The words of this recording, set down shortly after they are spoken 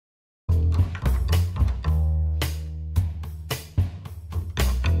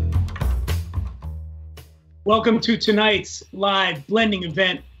Welcome to tonight's live blending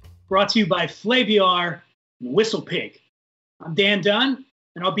event brought to you by Flaviar and WhistlePig. I'm Dan Dunn,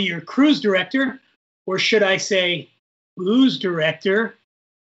 and I'll be your cruise director, or should I say booze director?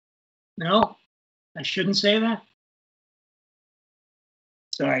 No, I shouldn't say that.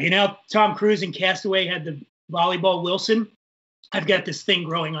 Sorry, Tom Cruise in Castaway had the volleyball Wilson. I've got this thing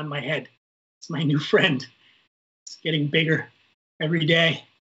growing on my head. It's my new friend. It's getting bigger every day.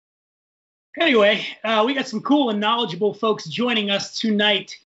 Anyway, we got some cool and knowledgeable folks joining us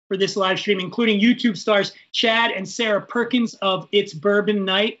tonight for this live stream, including YouTube stars Chad and Sarah Perkins of It's Bourbon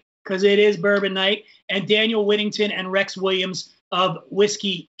Night, because it is Bourbon Night, and Daniel Whittington and Rex Williams of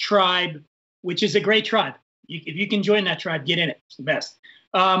Whiskey Tribe, which is a great tribe. If you can join that tribe, get in it. It's the best.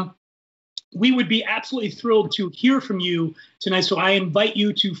 We would be absolutely thrilled to hear from you tonight, so I invite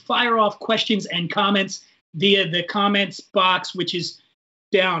you to fire off questions and comments via the comments box, which is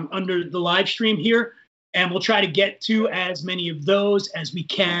down under the live stream here, and we'll try to get to as many of those as we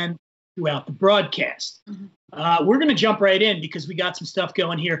can throughout the broadcast. We're going to jump right in because we got some stuff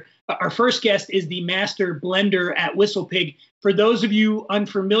going here. Our first guest is the master blender at WhistlePig. For those of you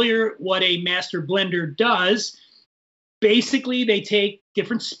unfamiliar what a master blender does, basically they take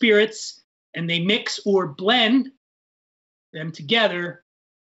different spirits and they mix or blend them together,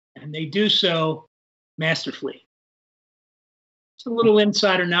 and they do so masterfully. A little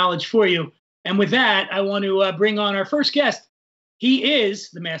insider knowledge for you. And with that, I want to bring on our first guest. He is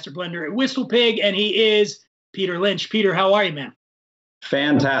the master blender at WhistlePig, and he is Peter Lynch. Peter, how are you, man?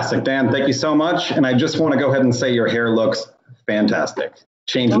 Fantastic, Dan. Thank you so much. And I just want to go ahead and say your hair looks fantastic.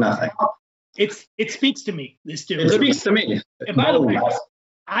 Change nothing. It speaks to me, this dude. It speaks to me. And by the way,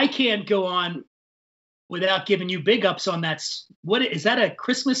 I can't go on without giving you big ups on that. What is that, a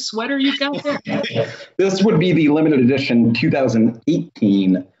Christmas sweater you've got there? This would be the limited edition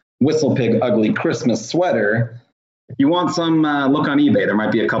 2018 WhistlePig Ugly Christmas sweater. If you want some, look on eBay. There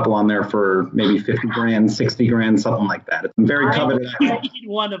might be a couple on there for maybe 50 grand, 60 grand, something like that. It's very coveted. I need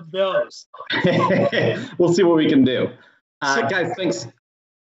one of those. We'll see what we can do. Guys,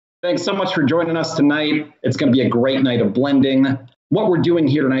 thanks so much for joining us tonight. It's going to be a great night of blending. What we're doing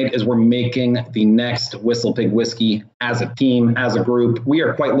here tonight is we're making the next WhistlePig whiskey as a team, as a group. We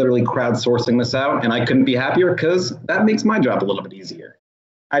are quite literally crowdsourcing this out, and I couldn't be happier because that makes my job a little bit easier.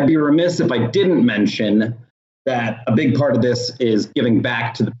 I'd be remiss if I didn't mention that a big part of this is giving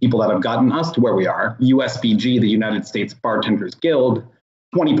back to the people that have gotten us to where we are. USBG, the United States Bartenders Guild,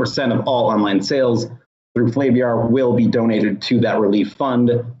 20% of all online sales through Flaviar will be donated to that relief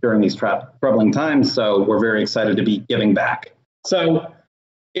fund during these troubling times, so we're very excited to be giving back. So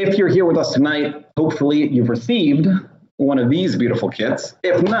if you're here with us tonight, hopefully you've received one of these beautiful kits.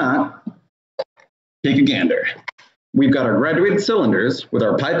 If not, take a gander. We've got our graduated cylinders with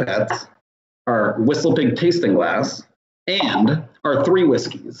our pipettes, our WhistlePig tasting glass, and our 3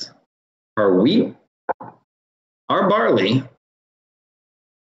 whiskeys, our wheat, our barley,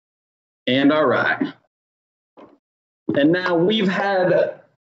 and our rye. And now we've had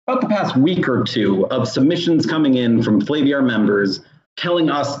about the past week or two of submissions coming in from Flaviar members telling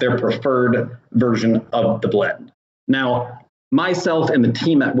us their preferred version of the blend. Now, myself and the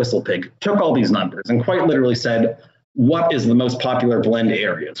team at WhistlePig took all these numbers and quite literally said, what is the most popular blend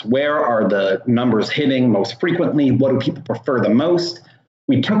areas? Where are the numbers hitting most frequently? What do people prefer the most?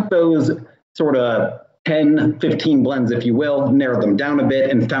 We took those sort of 10, 15 blends, if you will, narrowed them down a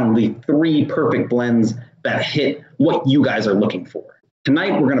bit and found the 3 perfect blends that hit what you guys are looking for.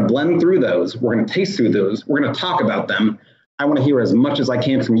 Tonight, we're going to blend through those. We're going to taste through those. We're going to talk about them. I want to hear as much as I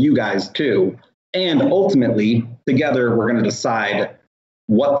can from you guys, too. And ultimately, together, we're going to decide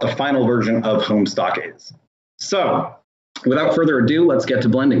what the final version of HomeStock is. So, without further ado, let's get to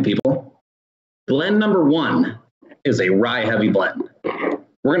blending, people. Blend number 1 is a rye-heavy blend.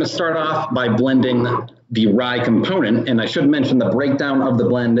 We're going to start off by blending the rye component, and I should mention the breakdown of the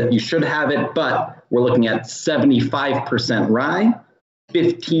blend. You should have it, but we're looking at 75% rye,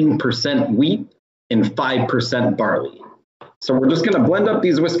 15% wheat, and 5% barley. So we're just going to blend up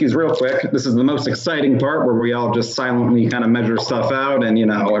these whiskeys real quick. This is the most exciting part where we all just silently kind of measure stuff out, and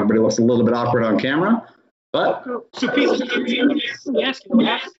everybody looks a little bit awkward on camera. But so people,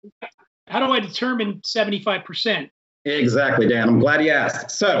 how do I determine 75%? Exactly, Dan. I'm glad you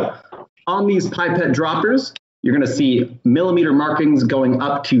asked. So on these pipette droppers, you're going to see millimeter markings going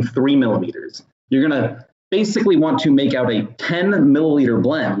up to 3 millimeters. You're going to basically want to make out a 10 milliliter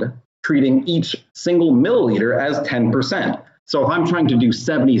blend, treating each single milliliter as 10%. So if I'm trying to do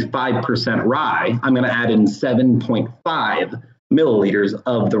 75% rye, I'm going to add in 7.5 milliliters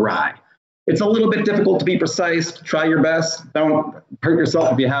of the rye. It's a little bit difficult to be precise. Try your best. Don't hurt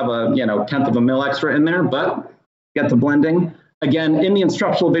yourself if you have a 1/10 of a mil extra in there, but get to blending. Again, in the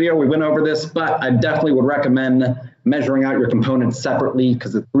instructional video, we went over this, but I definitely would recommend measuring out your components separately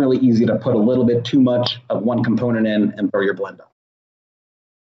because it's really easy to put a little bit too much of one component in and throw your blend up.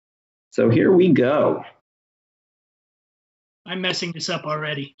 So here we go. I'm messing this up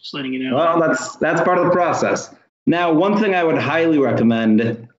already, just letting you know. Well, that's part of the process. Now, one thing I would highly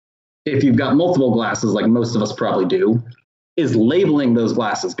recommend, if you've got multiple glasses, like most of us probably do, is labeling those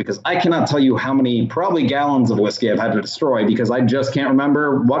glasses, because I cannot tell you how many probably gallons of whiskey I've had to destroy because I just can't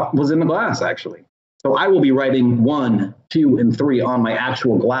remember what was in the glass actually. So I will be writing 1, 2, and 3 on my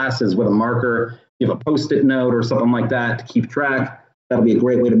actual glasses with a marker. You have a Post-it note or something like that to keep track. That'll be a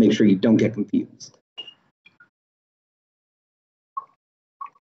great way to make sure you don't get confused.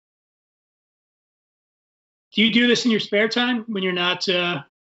 Do you do this in your spare time when you're not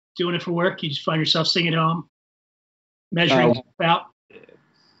doing it for work? You just find yourself sitting at home, measuring stuff out?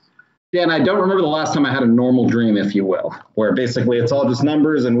 Yeah, and I don't remember the last time I had a normal dream, if you will, where basically it's all just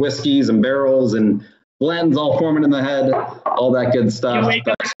numbers and whiskeys and barrels and blends all forming in the head, all that good stuff. You wake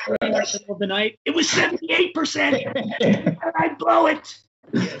up in the middle of the night, it was 78%. I'd blow it.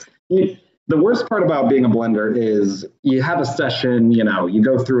 The worst part about being a blender is you have a session, you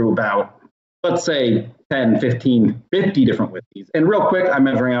go through about, let's say, 10, 15, 50 different whiskeys. And real quick, I'm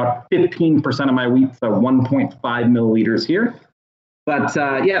measuring out 15% of my wheat, so 1.5 milliliters here. But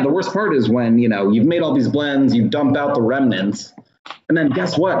the worst part is when, you've made all these blends, you dump out the remnants, and then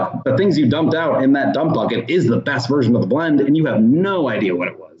guess what? The things you dumped out in that dump bucket is the best version of the blend, and you have no idea what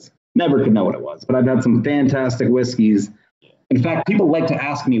it was. Never could know what it was. But I've had some fantastic whiskeys. In fact, people like to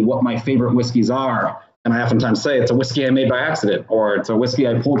ask me what my favorite whiskeys are. And I oftentimes say it's a whiskey I made by accident, or it's a whiskey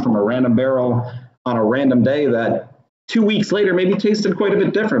I pulled from a random barrel on a random day that 2 weeks later maybe tasted quite a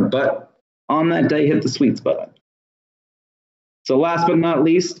bit different, but on that day hit the sweet spot. So last but not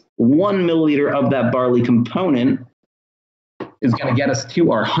least, 1 milliliter of that barley component is going to get us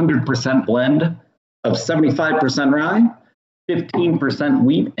to our 100% blend of 75% rye, 15%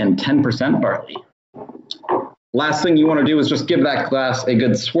 wheat, and 10% barley. Last thing you want to do is just give that glass a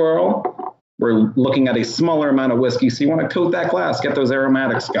good swirl. We're looking at a smaller amount of whiskey, so you want to coat that glass, get those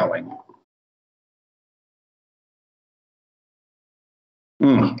aromatics going.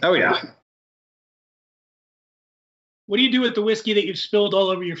 Oh, yeah. What do you do with the whiskey that you've spilled all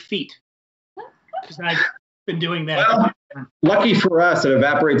over your feet? Because I've been doing that. Well, lucky for us, it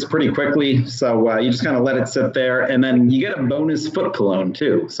evaporates pretty quickly, so you just kind of let it sit there, and then you get a bonus foot cologne,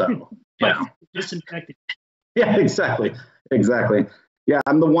 too. So, disinfectant. Yeah, exactly. Yeah,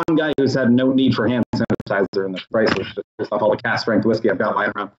 I'm the one guy who's had no need for hand sanitizer in the prices, just off all the cast strength whiskey I've got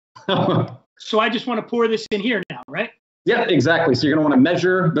lying around. So I just want to pour this in here now, right? Yeah, exactly. So you're going to want to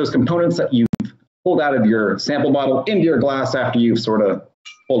measure those components that you've pulled out of your sample bottle into your glass after you've sort of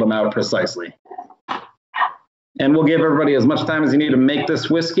pulled them out precisely. And we'll give everybody as much time as you need to make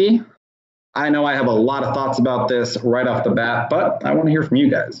this whiskey. I know I have a lot of thoughts about this right off the bat, but I want to hear from you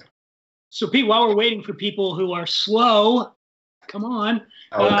guys. So Pete, while we're waiting for people who are slow, come on.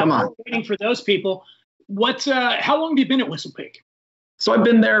 Come on. Waiting for those people. How long have you been at WhistlePig? So I've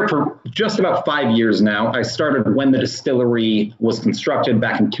been there for just about 5 years now. I started when the distillery was constructed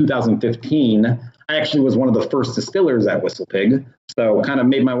back in 2015. I actually was one of the first distillers at WhistlePig. So kind of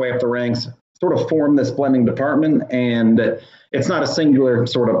made my way up the ranks, sort of formed this blending department. And it's not a singular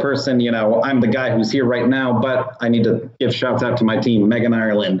sort of person. I'm the guy who's here right now, but I need to give shouts out to my team, Megan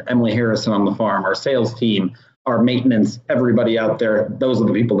Ireland, Emily Harrison on the farm, our sales team, our maintenance, everybody out there. Those are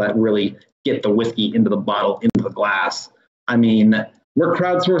the people that really get the whiskey into the bottle, into the glass. I mean, we're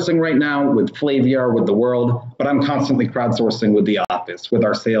crowdsourcing right now with Flaviar, with the world, but I'm constantly crowdsourcing with the office, with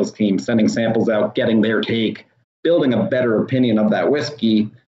our sales team, sending samples out, getting their take, building a better opinion of that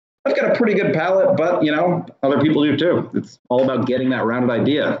whiskey. I've got a pretty good palate, but, other people do too. It's all about getting that rounded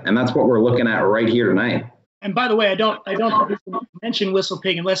idea, and that's what we're looking at right here tonight. And by the way, I don't mention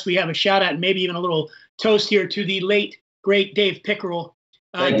WhistlePig unless we have a shout out and maybe even a little toast here to the late, great Dave Pickerel.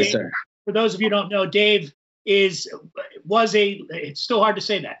 Thank you, sir. For those of you who don't know, Dave it's still hard to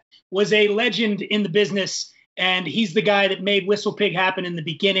say that, was a legend in the business, and he's the guy that made WhistlePig happen in the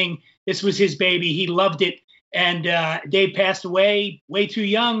beginning. This was his baby. He loved it. And Dave passed away way too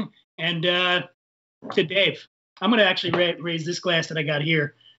young. And to Dave, I'm going to actually raise this glass that I got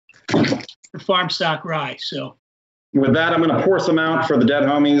here, the farm stock rye. So with that, I'm going to pour some out for the dead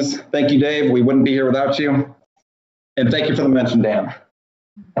homies. Thank you, Dave. We wouldn't be here without you. And thank you for the mention, Dan.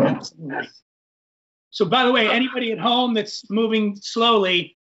 Absolutely. So by the way, anybody at home that's moving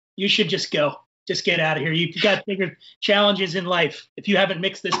slowly, you should just go. just get out of here. You've got bigger challenges in life if you haven't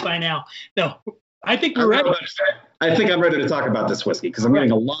mixed this by now. No, I think we're ready. I think I'm ready to talk about this whiskey because I'm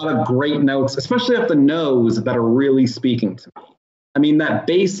getting a lot of great notes, especially at the nose, that are really speaking to me. I mean, that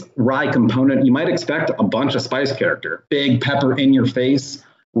base rye component, you might expect a bunch of spice character, big pepper in your face.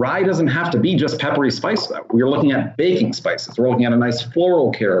 Rye doesn't have to be just peppery spice, though. We're looking at baking spices. We're looking at a nice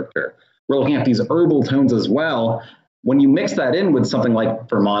floral character. We're looking at these herbal tones as well. When you mix that in with something like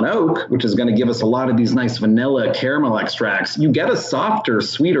Vermont oak, which is going to give us a lot of these nice vanilla caramel extracts, you get a softer,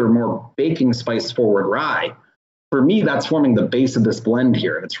 sweeter, more baking spice forward rye. For me, that's forming the base of this blend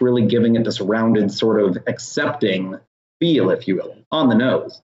here. It's really giving it this rounded sort of accepting feel, if you will, on the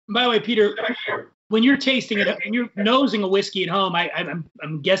nose. By the way, Peter, when you're tasting it, when you're nosing a whiskey at home,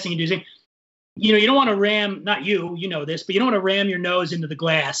 I'm guessing you're using, you don't want to ram, not you, you know this, but you don't want to ram your nose into the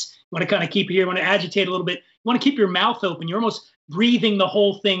glass. You want to kind of keep it here. You want to agitate a little bit. You want to keep your mouth open. You're almost breathing the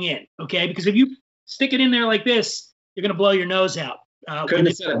whole thing in, okay? Because if you stick it in there like this, you're going to blow your nose out. Couldn't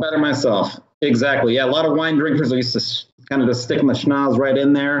have said it better myself. Exactly. Yeah, a lot of wine drinkers are used to kind of just sticking the schnoz right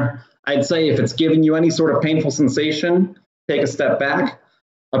in there. I'd say if it's giving you any sort of painful sensation, take a step back,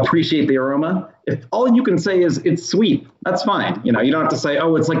 appreciate the aroma. If all you can say is it's sweet, that's fine. You don't have to say,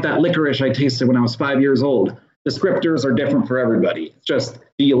 oh, it's like that licorice I tasted when I was 5 years old. Descriptors are different for everybody. It's just,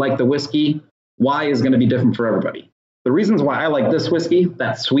 do you like the whiskey? Why is going to be different for everybody. The reasons why I like this whiskey,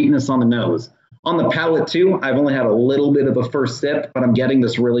 that sweetness on the nose. On the palate too, I've only had a little bit of a first sip, but I'm getting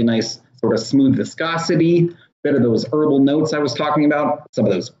this really nice sort of smooth viscosity, bit of those herbal notes I was talking about, some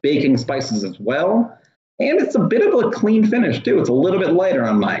of those baking spices as well. And it's a bit of a clean finish too. It's a little bit lighter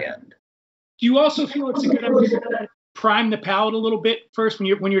on my end. Do you also feel it's a good idea to prime the palate a little bit first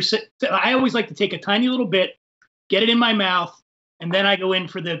when you're sitting? I always like to take a tiny little bit, get it in my mouth, and then I go in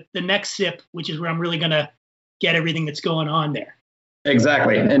for the next sip, which is where I'm really going to get everything that's going on there.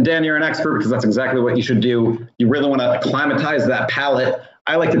 Exactly. And Dan, you're an expert because that's exactly what you should do. You really want to acclimatize that palate.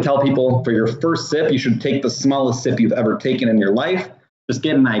 I like to tell people for your first sip, you should take the smallest sip you've ever taken in your life. Just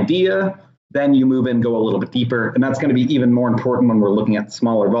get an idea. Then you move in, go a little bit deeper. And that's going to be even more important when we're looking at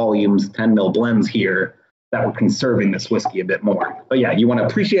smaller volumes, 10 mil blends here, that we're conserving this whiskey a bit more. But yeah, you want to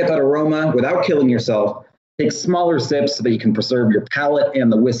appreciate that aroma without killing yourself. Take smaller sips so that you can preserve your palate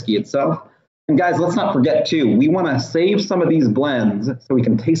and the whiskey itself. And guys, let's not forget too, we want to save some of these blends so we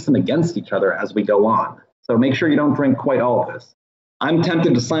can taste them against each other as we go on. So make sure you don't drink quite all of this. I'm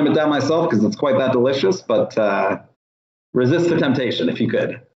tempted to slam it down myself because it's quite that delicious, but resist the temptation if you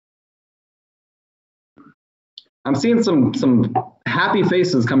could. I'm seeing some happy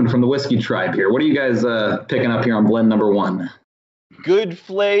faces coming from the whiskey tribe here. What are you guys picking up here on blend number 1? Good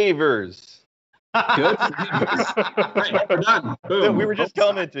flavors. Good flavors. Right, we're done. Boom. We were just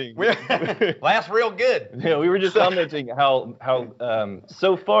commenting. Last real good. Yeah, we were just commenting how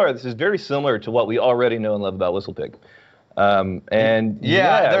so far this is very similar to what we already know and love about WhistlePig.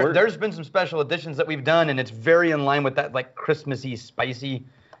 There's been some special additions that we've done, and it's very in line with that like Christmassy, spicy,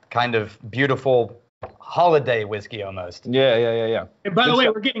 kind of beautiful holiday whiskey almost. Yeah. And by the way,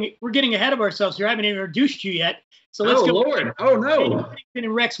 we're getting ahead of ourselves here. I haven't even introduced you yet. So let's go. Lord. Oh no.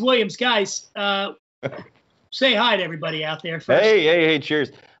 And Rex Williams, guys, say hi to everybody out there first. Hey,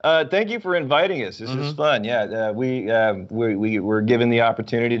 cheers. Thank you for inviting us. This is fun. Yeah, we were given the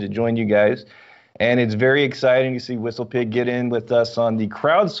opportunity to join you guys. And it's very exciting to see WhistlePig get in with us on the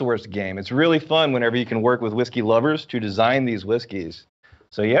crowdsourced game. It's really fun whenever you can work with whiskey lovers to design these whiskeys.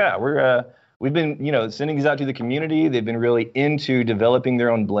 So yeah, we've been sending these out to the community. They've been really into developing their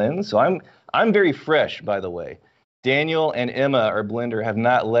own blends. So I'm very fresh, by the way. Daniel and Emma, our blender, have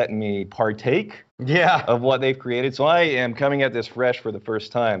not let me partake of what they've created. So I am coming at this fresh for the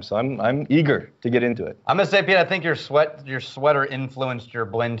first time. So I'm eager to get into it. I'm gonna say, Pete, I think your sweater influenced your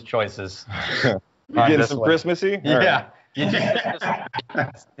blend choices. You're getting some Christmassy? Yeah.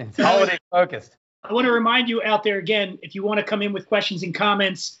 It's holiday focused. I want to remind you out there again, if you want to come in with questions and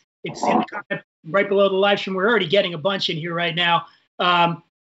comments, it's in the comment right below the live stream. We're already getting a bunch in here right now.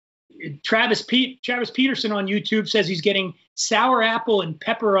 Travis Peterson on YouTube says he's getting sour apple and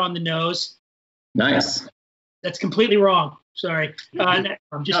pepper on the nose. Nice. That's completely wrong. Sorry. I'm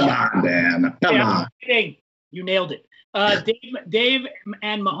just Come on, Dan. Come on. You nailed it. Dave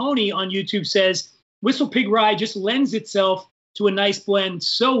and Mahoney on YouTube says WhistlePig Rye just lends itself to a nice blend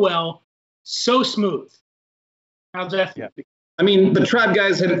so well, so smooth. How's that? Yeah. I mean, the tribe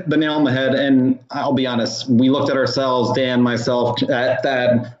guys hit the nail on the head, and I'll be honest, we looked at ourselves, Dan, myself, at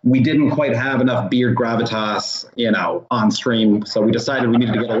that we didn't quite have enough beard gravitas, on stream, so we decided we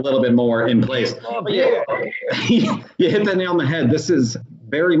needed to get a little bit more in place. But yeah, you hit the nail on the head. This is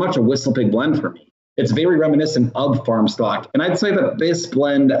very much a WhistlePig blend for me. It's very reminiscent of farm stock, and I'd say that this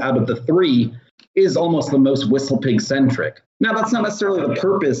blend out of the 3 is almost the most WhistlePig centric. Now, that's not necessarily the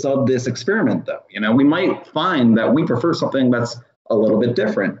purpose of this experiment, though. We might find that we prefer something that's a little bit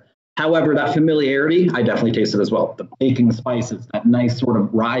different. However, that familiarity, I definitely tasted as well. The baking spices, that nice sort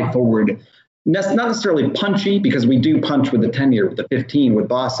of rye forward, not necessarily punchy, because we do punch with the 10-year, with the 15, with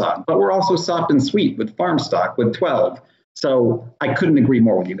Boss On, but we're also soft and sweet with Farm Stock, with 12. So I couldn't agree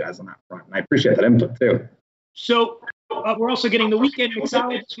more with you guys on that front. And I appreciate that input too. So we're also getting the weekend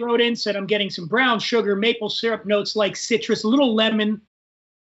mixologist wrote in, said I'm getting some brown sugar, maple syrup notes like citrus, a little lemon,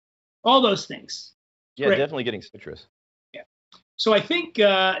 all those things. Yeah, Great. definitely getting citrus. Yeah. So I think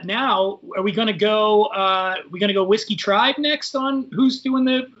now are we going to go? We're going to go Whiskey Tribe next on who's doing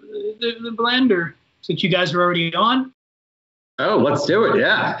the blend, or since you guys are already on? Oh, let's do it.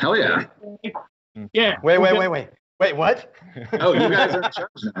 Yeah, hell yeah. Yeah. Wait, what? Oh, you guys are in charge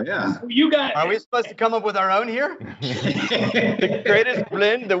now. Yeah. You got. Are we supposed to come up with our own here? The greatest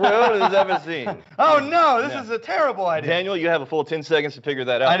blend the world has ever seen. Oh no, this is a terrible idea. Daniel, you have a full 10 seconds to figure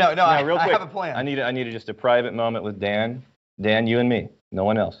that out. I know. No, real quick, I have a plan. I need just a private moment with Dan. Dan, you and me. No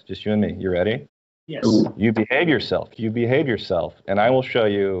one else. Just you and me. You ready? Yes. You behave yourself. And I will show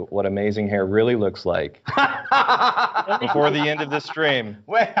you what amazing hair really looks like before the end of this stream.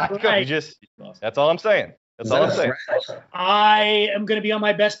 Wait, That's all I'm saying. That's all I'm saying. I am going to be on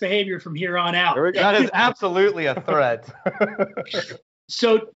my best behavior from here on out. There we go. that is absolutely a threat.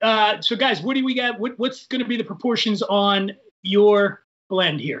 So guys, what do we got? What's going to be the proportions on your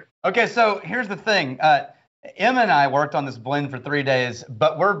blend here? Okay, so here's the thing. Emma and I worked on this blend for 3 days,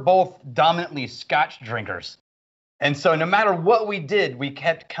 but we're both dominantly Scotch drinkers. And so no matter what we did, we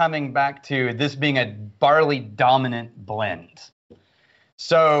kept coming back to this being a barley dominant blend.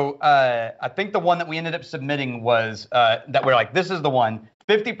 So I think the one that we ended up submitting was that we're like, this is the one,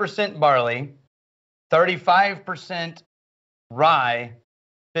 50% barley, 35% rye,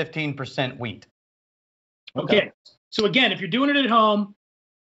 15% wheat. Okay. So again, if you're doing it at home,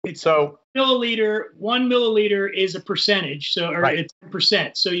 it's so milliliter. 1 milliliter is a percentage, it's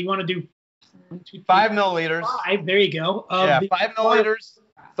percent. So you want to do 5 milliliters. 5. There you go. 5 milliliters,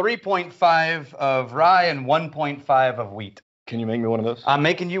 3.5 of rye, and 1.5 of wheat. Can you make me one of those? I'm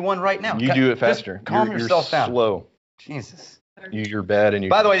making you one right now. You do it faster. Just calm yourself down. Slow. Jesus. You're bad, and you.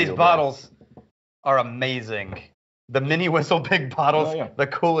 By the way, these bottles are amazing. The mini WhistlePig bottles, the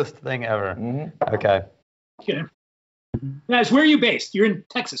coolest thing ever. Mm-hmm. Okay. Guys, where are you based? You're in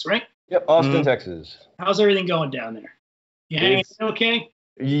Texas, right? Yep, Austin, Texas. How's everything going down there? You hanging okay?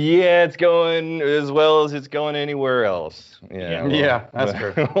 Yeah, it's going as well as it's going anywhere else. Yeah, that's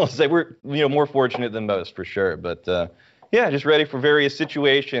true. We'll say we're more fortunate than most for sure, but just ready for various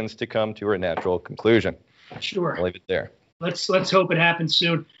situations to come to a natural conclusion. Sure. I'll leave it there. Let's hope it happens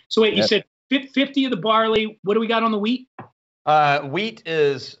soon. So wait, you said 50 of the barley. What do we got on the wheat? Wheat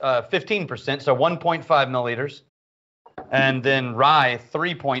is 15%, so 1.5 milliliters. And then rye,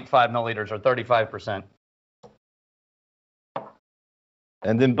 3.5 milliliters, or 35%.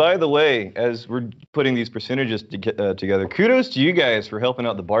 And then, by the way, as we're putting these percentages together, kudos to you guys for helping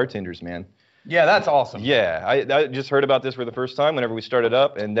out the bartenders, man. Yeah, that's awesome. Yeah, I just heard about this for the first time whenever we started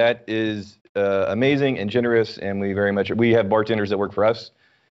up, and that is amazing and generous, and we have bartenders that work for us.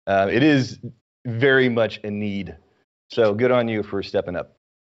 It is very much a need. So good on you for stepping up.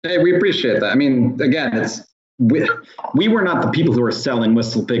 Hey, we appreciate that. I mean, again, we were not the people who were selling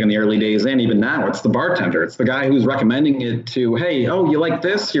WhistlePig in the early days, and even now, it's the bartender. It's the guy who's recommending it to, hey, you like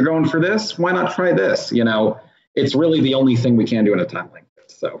this? You're going for this? Why not try this? It's really the only thing we can do in a time like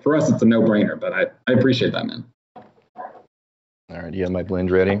this. So for us, it's a no-brainer, but I appreciate that, man. All right, you have my blend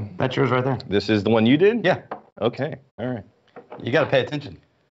ready? That's yours right there. This is the one you did? Yeah. Okay, all right. You got to pay attention.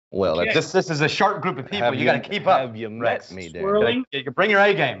 Well, this is a sharp group of people. You got to keep up. Have you met me, Dan? Swirling. You can bring your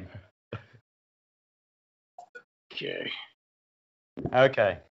A game.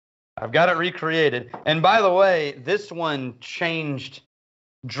 Okay. I've got it recreated. And by the way, this one changed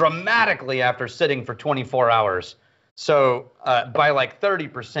dramatically after sitting for 24 hours. So by like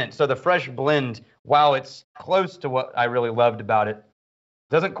 30%. So the fresh blend, while it's close to what I really loved about it,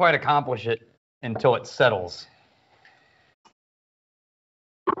 doesn't quite accomplish it until it settles.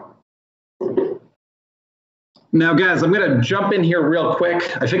 Now, guys, I'm going to jump in here real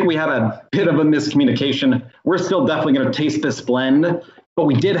quick. I think we had a bit of a miscommunication. We're still definitely going to taste this blend, but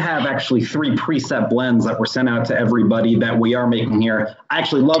we did have actually 3 preset blends that were sent out to everybody that we are making here. I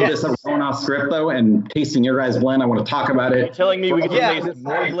actually love this. I'm going off script, though, and tasting your guys' blend. I want to talk about it. You're telling me we get to taste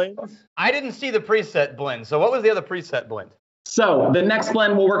more blends? I didn't see the preset blend. So what was the other preset blend? So the next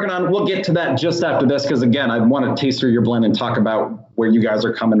blend we're working on, we'll get to that just after this, because again, I want to taste through your blend and talk about where you guys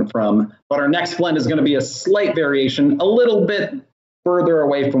are coming from. But our next blend is going to be a slight variation, a little bit further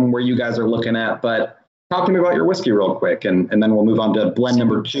away from where you guys are looking at, but talk to me about your whiskey real quick, and then we'll move on to blend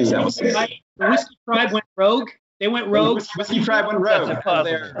number 2. That was The Whiskey Tribe went rogue. They went rogue. Whiskey Tribe went rogue. That's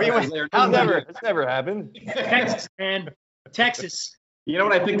impossible. It's never happened. Texas, man. Texas. You know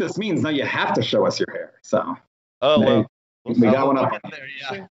what I think this means? Now you have to show us your hair. So. Oh, well. We got one up.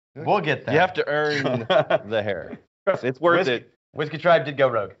 We'll get there. You have to earn the hair. It's worth it. Whiskey Tribe did go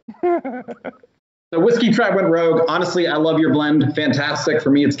rogue. The Whiskey Tribe went rogue. Honestly, I love your blend. Fantastic. For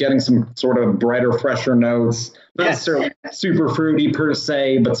me, it's getting some sort of brighter, fresher notes. Not necessarily super fruity per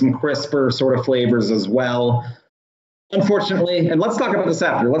se, but some crisper sort of flavors as well. Unfortunately, and let's talk about this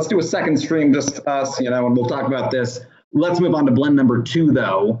after. Let's do a second stream, just us, and we'll talk about this. Let's move on to blend number 2,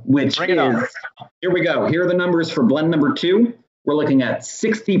 though, which is, here we go. Here are the numbers for blend number 2. We're looking at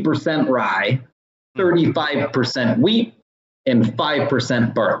 60% rye, 35% wheat, and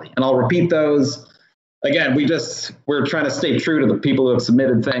 5% barley. And I'll repeat those. Again, we're trying to stay true to the people who have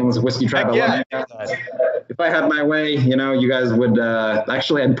submitted things. Whiskey Tribe, if I had my way, you guys would,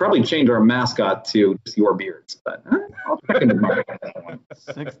 actually, I'd probably change our mascot to your beards, but I'll check into that one.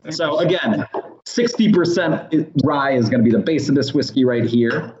 So again, 60% rye is going to be the base of this whiskey right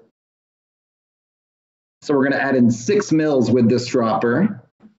here. So we're going to add in 6 mils with this dropper.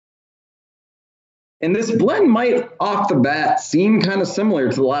 And this blend might, off the bat, seem kind of similar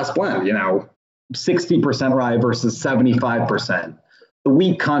to the last blend, 60% rye versus 75%. The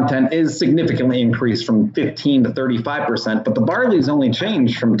wheat content is significantly increased from 15 to 35%, but the barley's only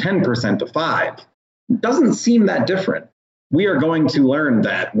changed from 10% to 5%. It doesn't seem that different. We are going to learn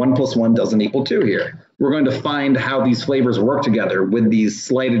that 1 + 1 doesn't equal 2 here. We're going to find how these flavors work together with these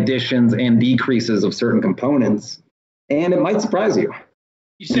slight additions and decreases of certain components, and it might surprise you.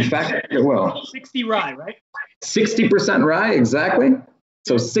 In fact, it will. 60 rye, right? 60% rye, exactly.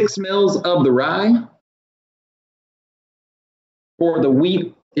 So 6 mils of the rye. For the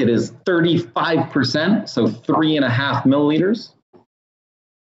wheat, it is 35%, so 3.5 milliliters.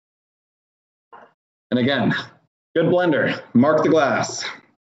 And again, good blender. Mark the glass.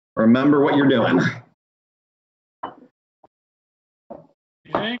 Remember what you're doing.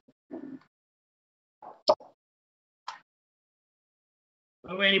 Okay.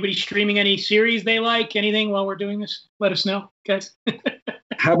 Oh, anybody streaming any series they like? Anything while we're doing this? Let us know, guys.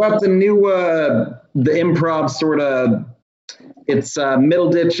 How about the new, the improv sort of, it's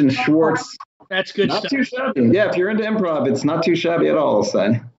Middleditch and Schwartz. That's good not stuff. Too shabby. Yeah, if you're into improv, it's not too shabby at all, I'll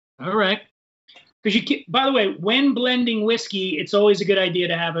say. All right. Because by the way, when blending whiskey, it's always a good idea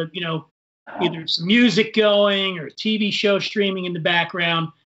to have either some music going or a TV show streaming in the background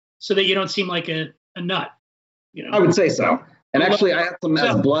so that you don't seem like a nut. I would say so. And actually, I have some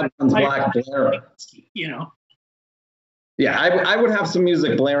As Blood Runs Black blaring. Yeah, I would have some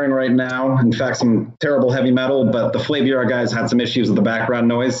music blaring right now. In fact, some terrible heavy metal, but the Flaviar guys had some issues with the background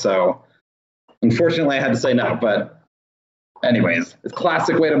noise. So unfortunately, I had to say no. But anyways, it's a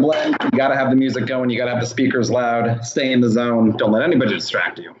classic way to blend. You got to have the music going. You got to have the speakers loud. Stay in the zone. Don't let anybody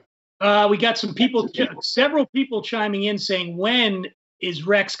distract you. We got some people, several people chiming in saying, when is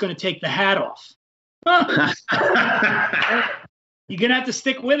Rex going to take the hat off? You're going to have to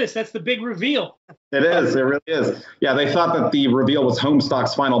stick with us. That's the big reveal. It is. It really is. Yeah, they thought that the reveal was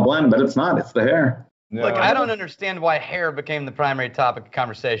HomeStock's final blend, but it's not. It's the hair. No. Look, I don't understand why hair became the primary topic of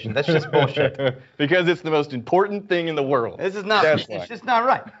conversation. That's just bullshit. Because it's the most important thing in the world. This is not. It's just not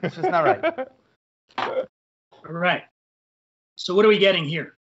right. It's just not right. All right. So what are we getting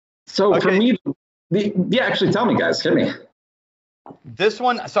here? So for me, actually tell me, guys. Hit me. This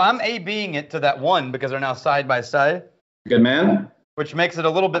one, so I'm A-Bing it to that one because they're now side by side. Good man. Which makes it a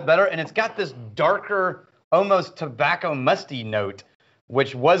little bit better. And it's got this darker, almost tobacco musty note,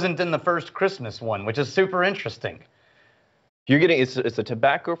 which wasn't in the first Christmas one, which is super interesting. You're getting, it's a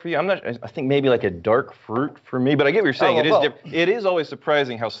tobacco for you. I think maybe like a dark fruit for me, but I get what you're saying. It is different. It is always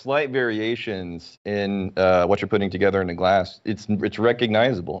surprising how slight variations in what you're putting together in the glass. It's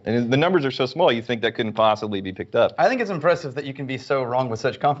recognizable, and the numbers are so small. You think that couldn't possibly be picked up. I think it's impressive that you can be so wrong with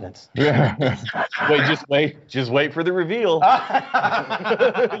such confidence. Just wait for the reveal.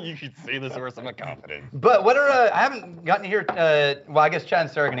 You should see the source of my confidence. But what are I haven't gotten to hear. Well, I guess Chad and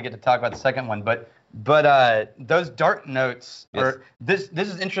Sarah are going to get to talk about the second one, but those dark notes are this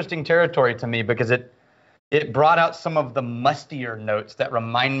is interesting territory to me because it brought out some of the mustier notes that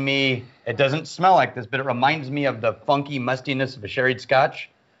remind me. It doesn't smell like this, but it reminds me of the funky mustiness of a sherried Scotch.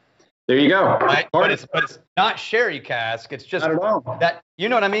 There you go. Right? But it's not sherry cask. It's just that, you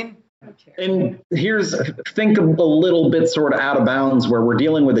know what I mean? And think of a little bit sort of out of bounds where we're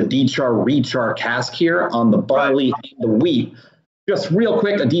dealing with a dechar rechar cask here on the barley and the wheat. Just real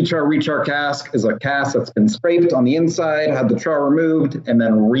quick, a D-char rechar cask is a cask that's been scraped on the inside, had the char removed, and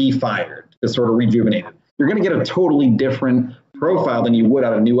then refired to sort of rejuvenate it. You're going to get a totally different profile than you would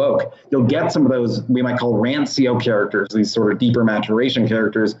out of new oak. You'll get some of those we might call rancio characters, these sort of deeper maturation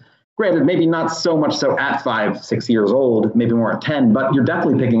characters. Granted, maybe not so much so at 5-6 years old, maybe more at 10, but you're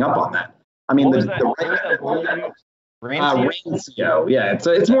definitely picking up on that. I mean, rancio, yeah,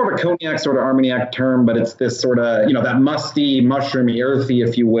 it's more of a cognac sort of Armagnac term, but it's this sort of, that musty, mushroomy, earthy,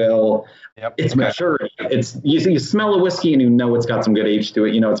 if you will. Yep. It's mature. It's you smell a whiskey and you know it's got some good age to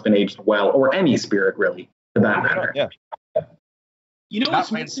it. It's been aged well, or any spirit really, for that matter. Yeah.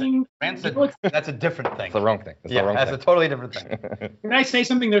 What's missing? Rancid, that's a different thing. It's the wrong thing. That's a totally different thing. Can I say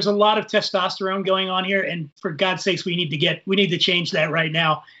something? There's a lot of testosterone going on here, and for God's sakes, we need to change that right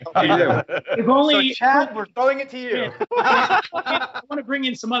now. If only, so Chad, we're throwing it to you. I want to bring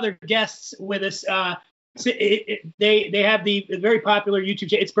in some other guests with us. They have the very popular YouTube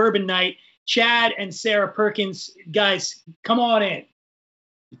channel. It's Bourbon Night. Chad and Sarah Perkins, guys, come on in.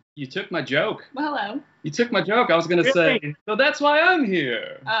 You took my joke. Well, hello. You took my joke. I was going to say, so that's why I'm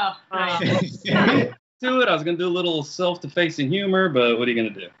here. Oh, right. Do it. I was going to do a little self-defacing humor, but what are you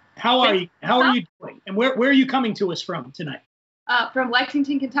going to do? How are you doing? And where are you coming to us from tonight? From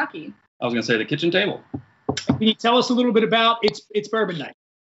Lexington, Kentucky. I was going to say the kitchen table. Can you tell us a little bit about it's Bourbon Night?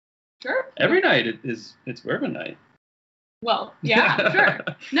 Sure. Every night it's Bourbon Night. Well, yeah, sure.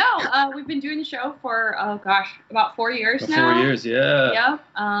 No, we've been doing the show for, about 4 years now. 4 years, yeah.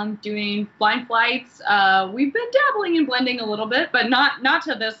 Yep. Doing blind flights. We've been dabbling in blending a little bit, but not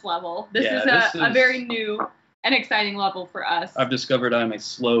to this level. This is a very new and exciting level for us. I've discovered I'm a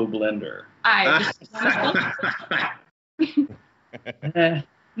slow blender.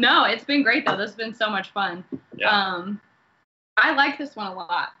 No, it's been great though. This has been so much fun. Yeah. I like this one a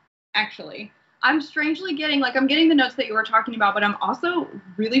lot, actually. I'm strangely getting the notes that you were talking about, but I'm also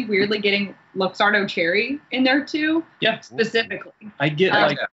really weirdly getting Luxardo cherry in there too. Yeah. Specifically. I get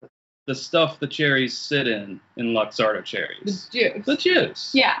the stuff the cherries sit in Luxardo cherries. The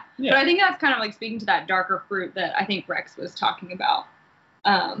juice. Yeah. But I think that's kind of speaking to that darker fruit that I think Rex was talking about.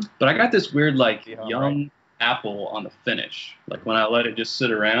 But I got this weird young apple on the finish. When I let it just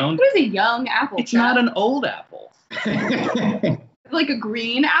sit around. What is a young apple? It's not an old apple. Like a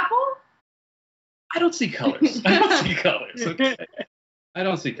green apple? I don't see colors. Okay. I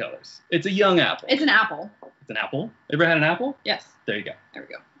don't see colors. It's a young apple. It's an apple. It's an apple? Ever had an apple? Yes. There you go. There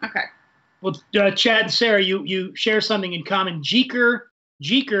we go. Okay. Well, Chad and Sarah, you share something in common.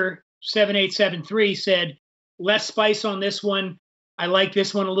 Jeeker7873 said, less spice on this one. I like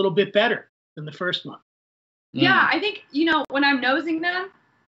this one a little bit better than the first one. Yeah, I think, when I'm nosing them,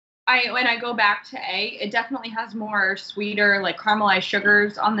 when I go back to A, it definitely has more sweeter, caramelized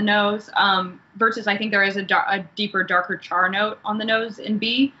sugars on the nose, versus I think there is a deeper, darker char note on the nose in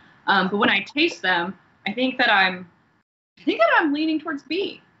B. But when I taste them, I think that I'm leaning towards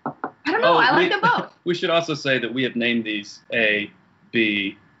B. I don't know. I like them both. We should also say that we have named these A,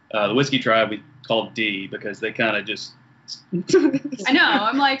 B. The Whiskey Tribe we called D because they kind of just. I know.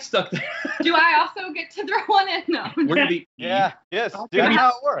 I'm stuck there. Do I also get to throw one in? No. We're gonna be yes. That's how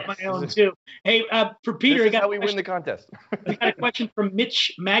it works. My own too. Hey, for Peter, this is how we win the contest. We got a question from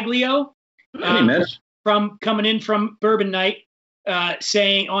Mitch Maglio. Hey, Mitch. Coming in from Bourbon Night,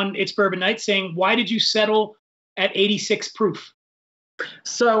 saying why did you settle at 86 proof?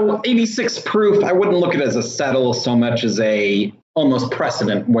 So 86 proof, I wouldn't look at it as a settle so much as a almost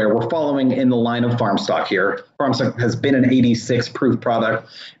precedent where we're following in the line of FarmStock here. FarmStock has been an 86 proof product.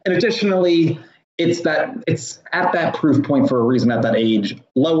 And additionally, it's at that proof point for a reason at that age.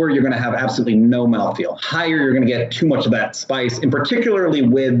 Lower, you're going to have absolutely no mouthfeel. Higher, you're going to get too much of that spice. And particularly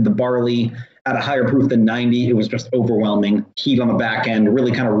with the barley at a higher proof than 90, it was just overwhelming. Heat on the back end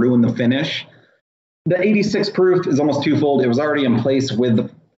really kind of ruined the finish. The 86 proof is almost twofold. It was already in place with the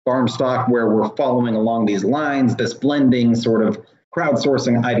FarmStock where we're following along these lines, this blending sort of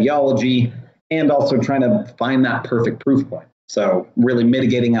crowdsourcing ideology, and also trying to find that perfect proof point. So really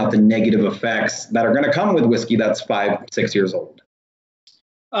mitigating out the negative effects that are going to come with whiskey that's 5-6 years old.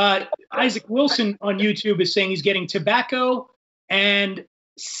 Isaac Wilson on YouTube is saying he's getting tobacco and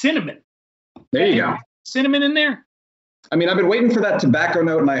cinnamon. There you go. Cinnamon in there? I mean, I've been waiting for that tobacco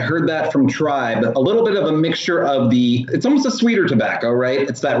note, and I heard that from Tribe. A little bit of a mixture of it's almost a sweeter tobacco, right?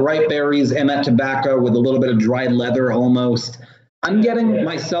 It's that ripe berries and that tobacco with a little bit of dried leather almost. I'm getting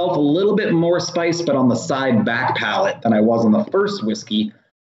myself a little bit more spice, but on the side back palate than I was on the first whiskey.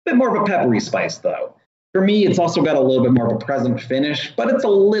 A bit more of a peppery spice, though. For me, it's also got a little bit more of a present finish, but it's a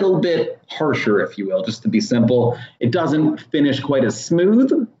little bit harsher, if you will, just to be simple. It doesn't finish quite as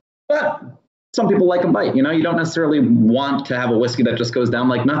smooth, but some people like a bite. You know, you don't necessarily want to have a whiskey that just goes down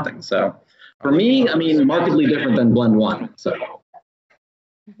like nothing. So for me, I mean, markedly different than blend one. So.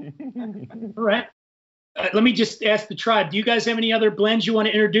 All right. Let me just ask the tribe. Do you guys have any other blends you want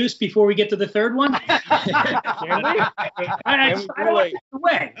to introduce before we get to the third one? Can we? I don't want to get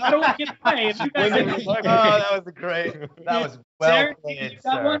away. I don't want to get away. If you guys that was great. That was well Sarah, played, you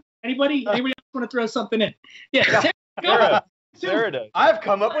got sir. one? Anybody else want to throw something in? Yeah. Sarah does. I've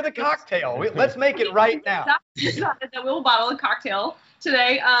come up with a cocktail. Let's make it right now. That we'll bottle a cocktail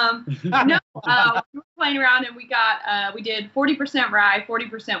today. We were playing around and we did 40% rye,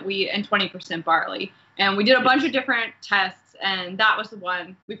 40% wheat, and 20% barley. And we did a bunch of different tests, and that was the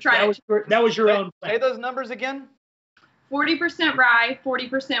one. We've tried that was your own. Say those numbers again. 40% rye,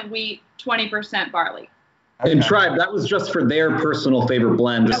 40% wheat, 20% barley. And Tribe, that was just for their personal favorite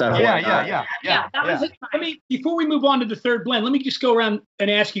blend. Just FYI. Yeah, that was just mine. Before we move on to the third blend, let me just go around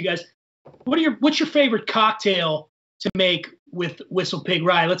and ask you guys, what's your favorite cocktail to make with WhistlePig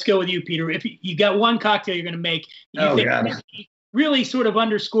rye? Let's go with you, Peter. If you got one cocktail you're going to make, you think really sort of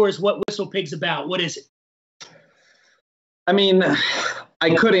underscores what WhistlePig's about. What is it? I mean,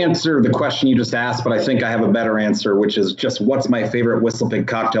 I could answer the question you just asked, but I think I have a better answer, which is just what's my favorite WhistlePig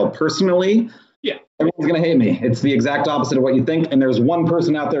cocktail personally. Yeah. Everyone's going to hate me. It's the exact opposite of what you think. And there's one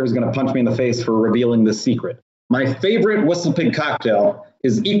person out there who's going to punch me in the face for revealing this secret. My favorite WhistlePig cocktail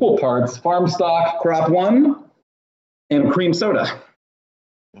is equal parts farm stock crop one and cream soda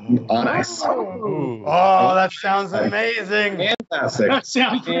on ice. Oh, that sounds amazing. Fantastic. That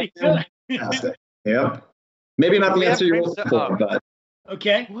sounds pretty good. Fantastic. Yep. Maybe not the answer you're looking for, but.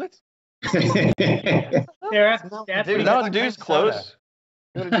 Okay. What? Sarah, Dude, Mountain Dew's close.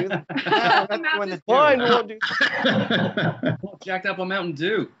 You want to do that? Fine, we won't do Jacked up on Mountain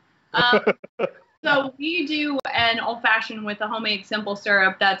Dew. So we do an old fashioned with a homemade simple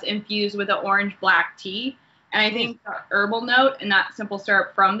syrup that's infused with an orange black tea. And I think the herbal note in that simple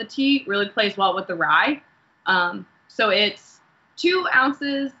syrup from the tea really plays well with the rye. So it's 2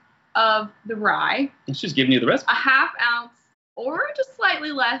 ounces of the rye. It's just giving you the recipe. A half ounce or just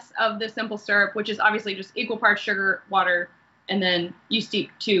slightly less of the simple syrup, which is obviously just equal parts sugar, water, and then you steep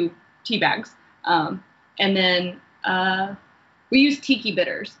 2 tea bags. And then we use tiki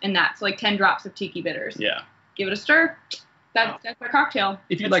bitters in that. So like 10 drops of tiki bitters. Yeah. Give it a stir. That's our cocktail.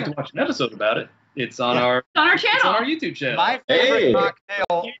 If you'd like to watch an episode about it, it's on our channel. It's on our YouTube channel. My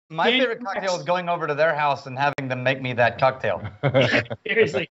favorite cocktail is going over to their house and having them make me that cocktail.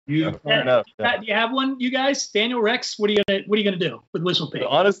 Seriously. Fair enough. Do you have one, you guys? Daniel, Rex, what are you gonna do with WhistlePig?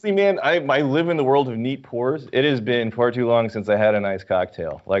 Honestly, man, I live in the world of neat pours. It has been far too long since I had a nice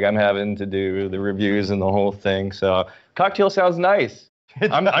cocktail. Like I'm having to do the reviews and the whole thing. So cocktail sounds nice.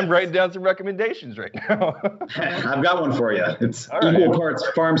 I'm writing down some recommendations right now. I've got one for you. It's right. equal parts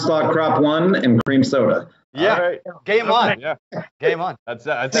farm stock crop one and cream soda. Yeah. All right. Game on. Yeah. Game on. That's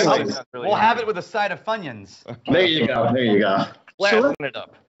really We'll have it with a side of Funyuns. There you go. There you go. Blasting it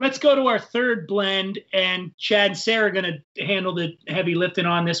up. Let's go to our third blend, and Chad and Sarah are going to handle the heavy lifting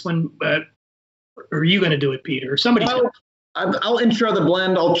on this one. Or are you going to do it, Peter? Or somebody's going to. I'll intro the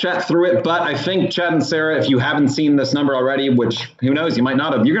blend. I'll chat through it. But I think Chad and Sarah, if you haven't seen this number already, which who knows, you might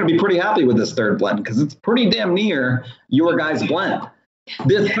not have, you're going to be pretty happy with this third blend because it's pretty damn near your guys' blend.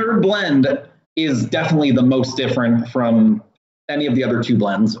 This third blend is definitely the most different from any of the other 2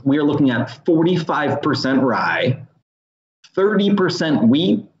 blends. We are looking at 45% rye, 30%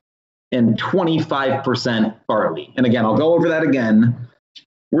 wheat, and 25% barley. And again, I'll go over that again.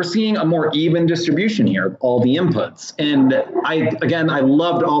 We're seeing a more even distribution here of all the inputs. And I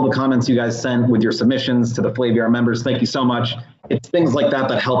loved all the comments you guys sent with your submissions to the Flaviar members. Thank you so much. It's things like that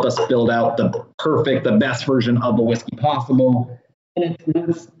that help us build out the best version of the whiskey possible. And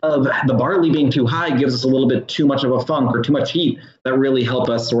it's of the barley being too high gives us a little bit too much of a funk or too much heat that really help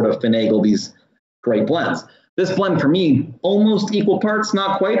us sort of finagle these great blends. This blend for me, almost equal parts,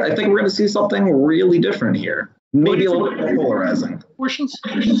 not quite. I think we're going to see something really different here. Maybe a little bit more polarizing. Portions?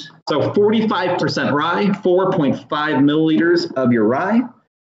 So 45% rye, 4.5 milliliters of your rye.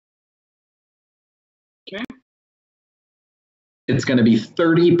 Okay. It's going to be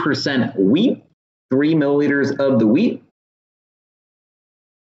 30% wheat, 3 milliliters of the wheat.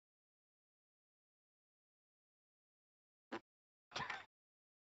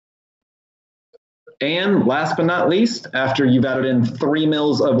 And last but not least, after you've added in 3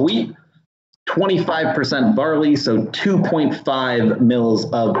 mils of wheat, 25% barley, so 2.5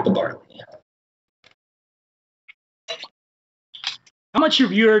 mils of the barley. How much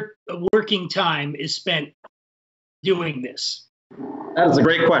of your working time is spent doing this? That is a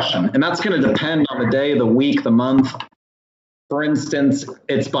great question. And that's going to depend on the day, the week, the month. For instance,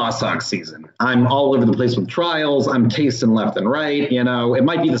 it's boss hog season. I'm all over the place with trials. I'm tasting left and right. You know, it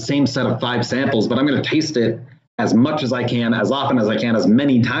might be the same set of 5 samples, but I'm going to taste it as much as I can, as often as I can, as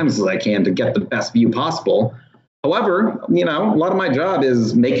many times as I can to get the best view possible. However, you know, a lot of my job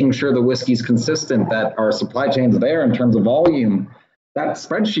is making sure the whiskey's consistent, that our supply chain's there in terms of volume. That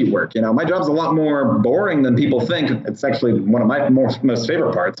spreadsheet work, you know, my job's a lot more boring than people think. It's actually one of my most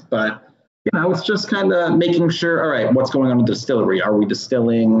favorite parts, but you know, it's just kind of making sure, all right, what's going on with the distillery? Are we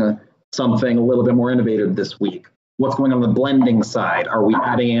distilling something a little bit more innovative this week? What's going on the blending side? Are we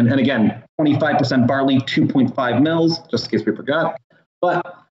adding in, and again, 25% barley, 2.5 mils, just in case we forgot,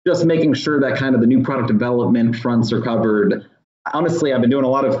 but just making sure that kind of the new product development fronts are covered. Honestly, I've been doing a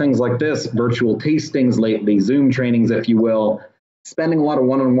lot of things like this, virtual tastings lately, Zoom trainings, if you will, spending a lot of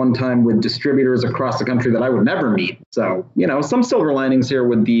one-on-one time with distributors across the country that I would never meet. So, you know, some silver linings here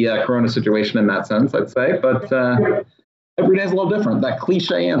with the Corona situation in that sense, I'd say. But every day is a little different, that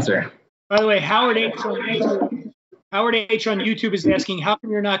cliche answer. By the way, Howard H. on YouTube is asking, how come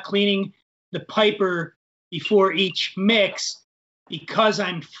you're not cleaning the piper before each mix? Because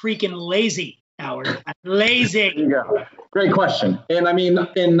I'm freaking lazy, Howard. I'm lazy. There you go. Great question. And I mean,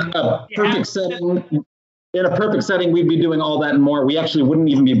 in a perfect setting, we'd be doing all that and more. We actually wouldn't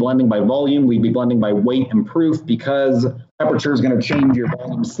even be blending by volume. We'd be blending by weight and proof because temperature is going to change your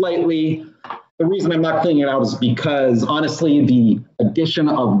volume slightly. The reason I'm not cleaning it out is because, honestly, the addition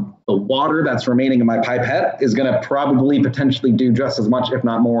of the water that's remaining in my pipette is going to probably potentially do just as much, if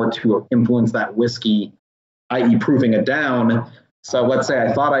not more, to influence that whiskey, i.e. proofing it down. So let's say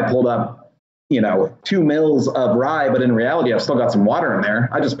I thought I pulled up, you know, 2 mils of rye, but in reality, I've still got some water in there.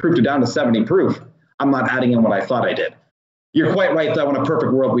 I just proofed it down to 70 proof. I'm not adding in what I thought I did. You're quite right, though. In a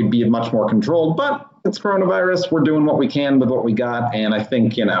perfect world, we'd be much more controlled, but it's coronavirus. We're doing what we can with what we got. And I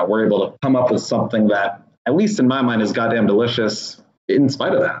think, you know, we're able to come up with something that, at least in my mind, is goddamn delicious in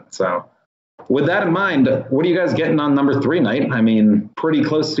spite of that. So with that in mind, what are you guys getting on number 3, Knight? I mean, pretty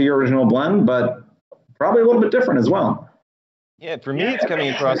close to your original blend, but probably a little bit different as well. Yeah, for me, it's coming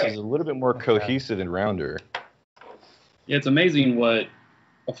across as a little bit more cohesive and rounder. Yeah, it's amazing what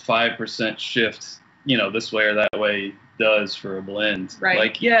a 5% shift, you know, this way or that way does for a blend. Right.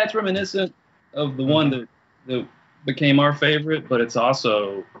 Like, yeah, it's reminiscent of the one that became our favorite, but it's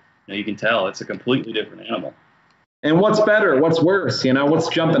also, you know, you can tell it's a completely different animal. And what's better? What's worse? You know, what's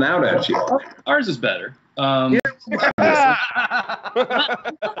jumping out at you? Ours is better. No,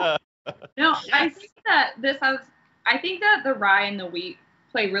 I think that the rye and the wheat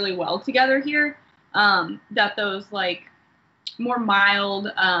play really well together here. That those like more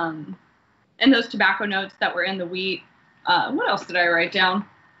mild and those tobacco notes that were in the wheat. What else did I write down?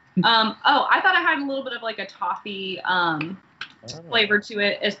 I thought I had a little bit of like a toffee flavor to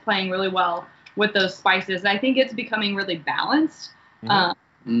it is playing really well with those spices. I think it's becoming really balanced. I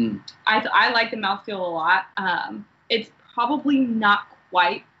like the mouthfeel a lot. It's probably not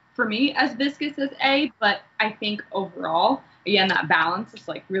quite for me as viscous as A, but I think overall, again, that balance is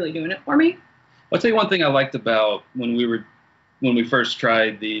like really doing it for me. I'll tell you one thing I liked about when we first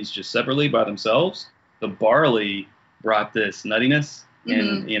tried these just separately by themselves. The barley brought this nuttiness,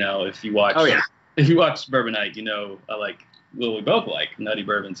 and you know, if you watch Bourbon Night, you know, we both like nutty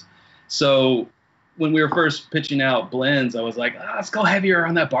bourbons. So when we were first pitching out blends, I was like, let's go heavier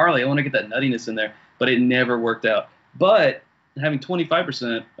on that barley. I want to get that nuttiness in there, but it never worked out. But having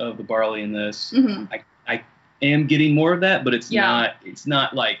 25% of the barley in this, I am getting more of that, but it's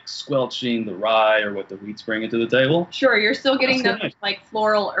not like squelching the rye or what the wheat's bringing to the table. Sure, you're still getting those like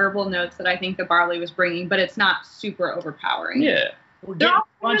floral herbal notes that I think the barley was bringing, but it's not super overpowering. Yeah, They're all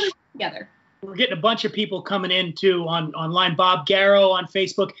really together. We're getting a bunch of people coming in too online. Bob Garrow on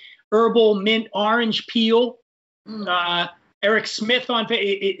Facebook, herbal mint orange peel. Eric Smith on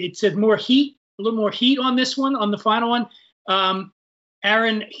it says more heat, a little more heat on this one, on the final one.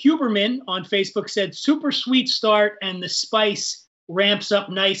 Aaron Huberman on Facebook said super sweet start and the spice ramps up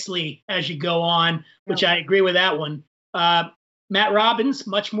nicely as you go on, which I agree with that one. Matt Robbins,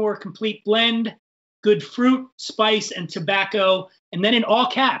 much more complete blend, good fruit, spice, and tobacco. And then in all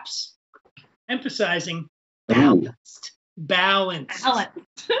caps, emphasizing balanced.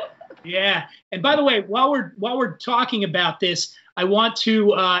 Yeah. And by the way, while we're talking about this, I want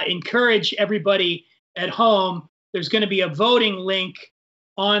to encourage everybody at home. There's going to be a voting link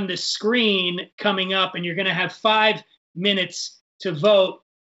on the screen coming up, and you're going to have 5 minutes to vote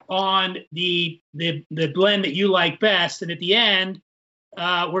on the blend that you like best. And at the end,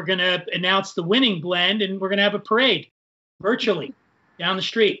 we're going to announce the winning blend, and we're going to have a parade virtually down the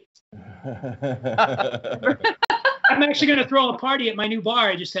street. I'm actually going to throw a party at my new bar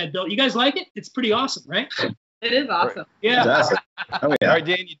I just had built. You guys like it? It's pretty awesome, right? It is awesome. Yeah. Fantastic. Oh, All yeah. right,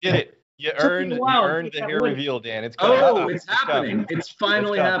 Dan, you did it. You Took me a earned while to the get that hair wood. reveal, Dan. It's coming. Oh, it's coming. happening. It's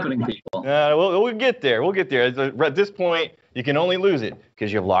finally coming. happening, people. We'll get there. We'll get there. At this point, you can only lose it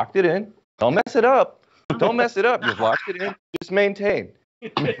because you've locked it in. Don't mess it up. Don't mess it up. You've locked it in. Just maintain.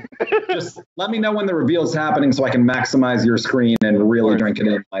 Just let me know when the reveal is happening so I can maximize your screen and really drink it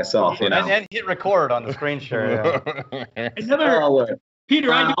in myself. You know? And hit record on the screen share. Yeah. Another, Oh, look.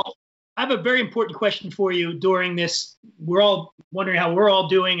 Peter, I have a very important question for you during this. We're all wondering how we're all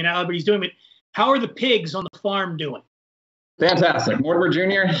doing and how everybody's doing, but how are the pigs on the farm doing? Fantastic. Mortimer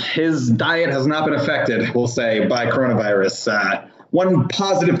Jr., his diet has not been affected, we'll say, by coronavirus. One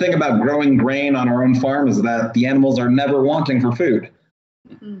positive thing about growing grain on our own farm is that the animals are never wanting for food.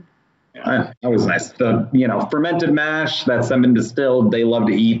 That was nice. The fermented mash that's been distilled, they love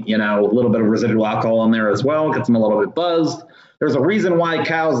to eat. A little bit of residual alcohol in there as well, gets them a little bit buzzed. There's a reason why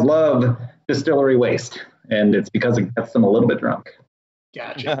cows love distillery waste, and it's because it gets them a little bit drunk.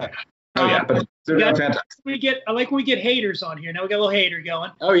 Gotcha. Oh yeah, but they're doing fantastic. I like when we get haters on here. Now we got a little hater going.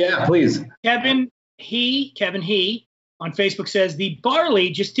 Oh yeah, please. Kevin He on Facebook says the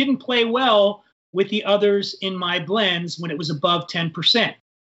barley just didn't play well with the others in my blends when it was above 10%.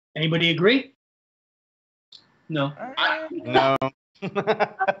 Anybody agree? No. No. Because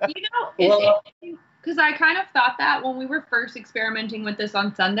I kind of thought that when we were first experimenting with this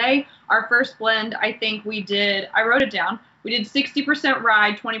on Sunday, our first blend, I think I wrote it down. We did 60%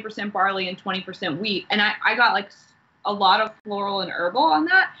 rye, 20% barley, and 20% wheat. And I got like a lot of floral and herbal on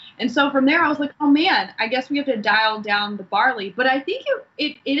that. And so from there, I was like, oh man, I guess we have to dial down the barley. But I think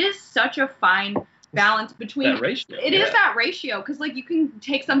it is such a fine balance between that ratio. It is that ratio, because like you can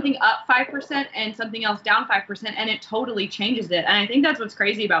take something up 5% and something else down 5%, and it totally changes it. And I think that's what's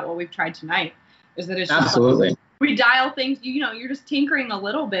crazy about what we've tried tonight, is that it's just absolutely like, we dial things. You're just tinkering a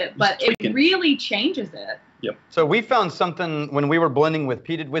little bit, but it really changes it. Yep. So we found something when we were blending with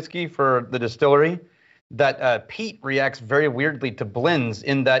peated whiskey for the distillery, that peat reacts very weirdly to blends,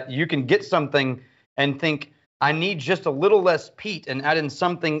 in that you can get something and think, I need just a little less peat, and add in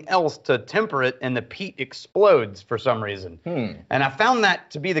something else to temper it, and the peat explodes for some reason. And I found that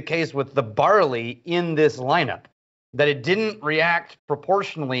to be the case with the barley in this lineup, that it didn't react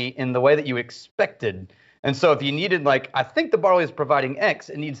proportionally in the way that you expected. And so if you needed, I think the barley is providing X,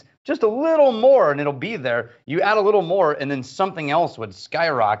 it needs just a little more and it'll be there. You add a little more and then something else would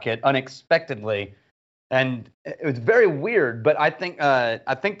skyrocket unexpectedly. And it was very weird, but I think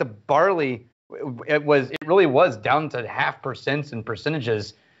the barley, it really was down to 0.5% and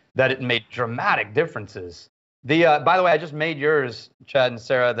percentages that it made dramatic differences. By the way, I just made yours, Chad and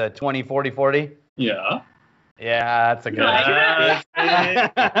Sarah, the 20-40-40. Yeah. Yeah, that's a good one.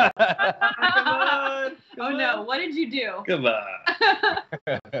 Oh no, what did you do? Come on.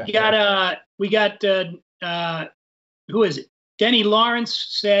 We got who is it? Denny Lawrence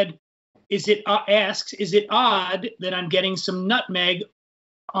said, is it odd that I'm getting some nutmeg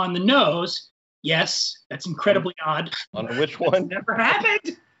on the nose? Yes, that's incredibly odd. On which one? Never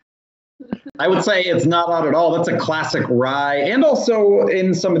happened. I would say it's not odd at all. That's a classic rye, and also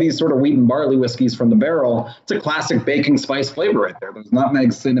in some of these sort of wheat and barley whiskeys from the barrel, it's a classic baking spice flavor right there. There's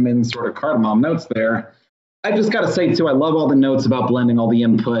nutmeg, cinnamon, sort of cardamom notes there. I just got to say, too, I love all the notes about blending, all the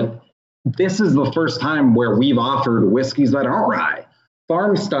input. This is the first time where we've offered whiskeys that aren't rye.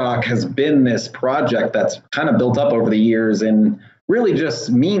 FarmStock has been this project that's kind of built up over the years and really just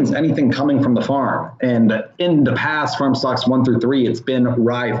means anything coming from the farm. And in the past, FarmStocks 1 through 3, it's been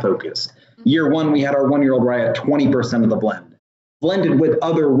rye focused. Year 1, we had our 1-year-old rye at 20% of the blend, blended with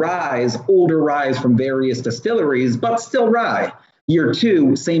other ryes, older ryes from various distilleries, but still rye. Year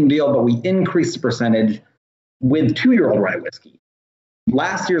 2, same deal, but we increased the percentage with 2-year-old rye whiskey.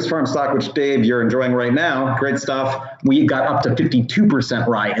 Last year's FarmStock, which Dave, you're enjoying right now, great stuff, we got up to 52%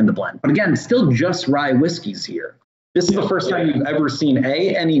 rye in the blend. But again, still just rye whiskeys here. This is the first time you've ever seen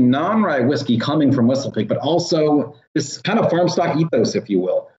any non-rye whiskey coming from WhistlePig, but also this kind of FarmStock ethos, if you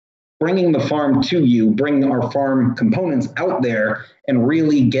will. Bringing the farm to you, bringing our farm components out there, and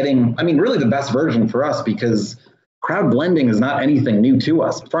really getting, really the best version for us, because crowd blending is not anything new to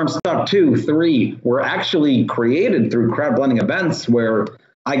us. FarmStock 2, 3 were actually created through crowd blending events where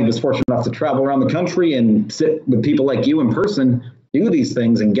I was fortunate enough to travel around the country and sit with people like you in person, do these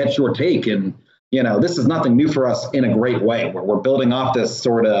things and get your take. And, this is nothing new for us in a great way, where we're building off this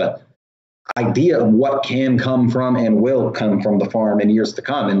sort of idea of what can come from and will come from the farm in years to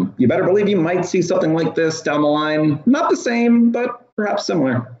come. And you better believe you might see something like this down the line. Not the same, but perhaps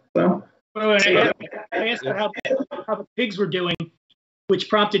similar. So. I asked how the pigs were doing, which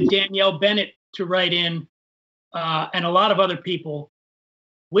prompted Danielle Bennett to write in, and a lot of other people.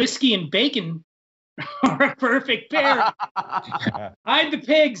 Whiskey and bacon are a perfect pair. Hide the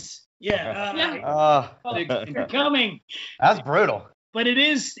pigs. Yeah. They're coming. That's brutal. But it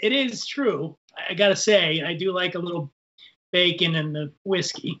is true. I gotta say, I do like a little bacon and the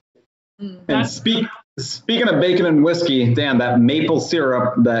whiskey. And speaking of bacon and whiskey, Dan, that maple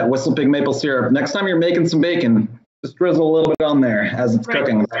syrup, that WhistlePig maple syrup, next time you're making some bacon, just drizzle a little bit on there as it's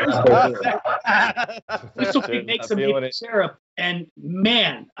cooking. WhistlePig makes some maple syrup, and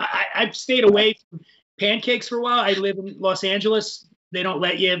man, I've stayed away from pancakes for a while. I live in Los Angeles. They don't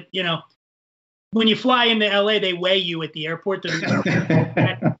let you, when you fly into LA, they weigh you at the airport.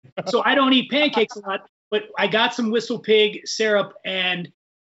 So I don't eat pancakes a lot, but I got some WhistlePig syrup and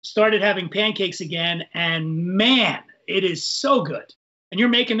started having pancakes again, and man, it is so good. And you're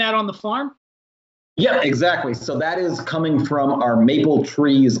making that on the farm? Yeah, exactly. So that is coming from our maple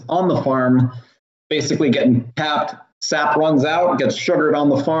trees on the farm, basically getting tapped, sap runs out, gets sugared on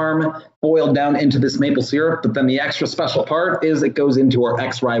the farm, boiled down into this maple syrup. But then the extra special part is it goes into our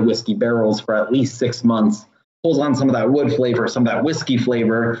X-Rye whiskey barrels for at least 6 months, pulls on some of that wood flavor, some of that whiskey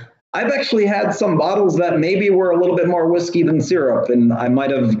flavor. I've actually had some bottles that maybe were a little bit more whiskey than syrup, and I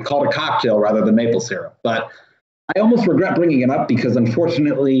might have called a cocktail rather than maple syrup. But I almost regret bringing it up because,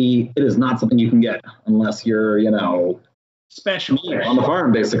 unfortunately, it is not something you can get unless you're, special on the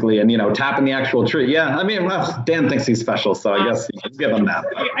farm, basically, and, tapping the actual tree. Yeah, I mean, well, Dan thinks he's special, so I guess you can give him that.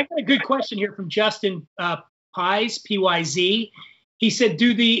 I got a good question here from Justin Pies, P-Y-Z. He said,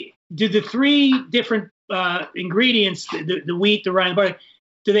 do the 3 different ingredients, the wheat, the rye, and the barley,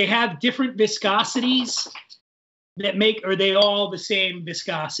 do they have different viscosities that make, or are they all the same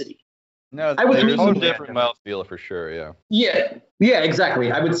viscosity? No, there's some different mouthfeel for sure, Yeah,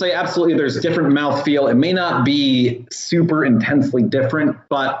 exactly. I would say absolutely there's different mouthfeel. It may not be super intensely different,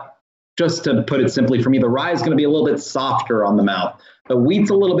 but just to put it simply for me, the rye is going to be a little bit softer on the mouth. The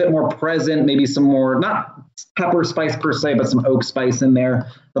wheat's a little bit more present, maybe some more, not pepper spice per se, but some oak spice in there.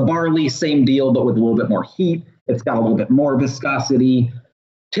 The barley, same deal, but with a little bit more heat. It's got a little bit more viscosity.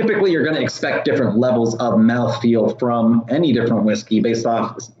 Typically, you're going to expect different levels of mouthfeel from any different whiskey based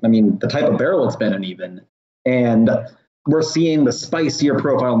off, the type of barrel it's been in even. And we're seeing the spicier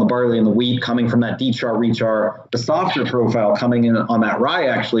profile on the barley and the wheat coming from that dechar, rechar, the softer profile coming in on that rye,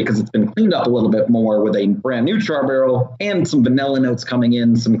 actually, because it's been cleaned up a little bit more with a brand new char barrel and some vanilla notes coming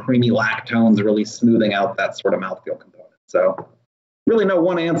in, some creamy lactones really smoothing out that sort of mouthfeel component. So really no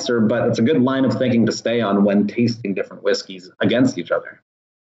one answer, but it's a good line of thinking to stay on when tasting different whiskeys against each other.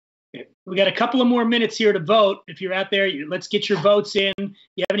 We got a couple of more minutes here to vote. If you're out there, let's get your votes in. If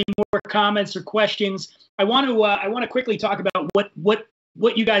you have any more comments or questions, I want to quickly talk about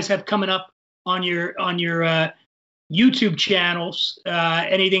what you guys have coming up on your YouTube channels.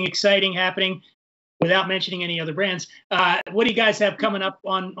 Anything exciting happening? Without mentioning any other brands, what do you guys have coming up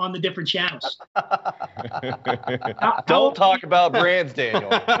on the different channels? Don't talk about brands, Daniel.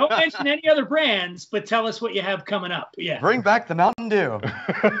 Don't mention any other brands, but tell us what you have coming up. Yeah. Bring back the Mountain Dew.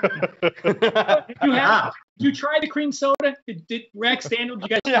 Did you try the cream soda? Did Rex, Daniel, did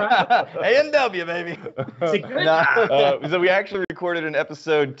you guys try it? A&W, baby. Is it good? So we actually recorded an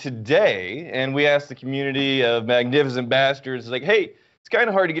episode today, and we asked the community of magnificent bastards, like, hey, it's kind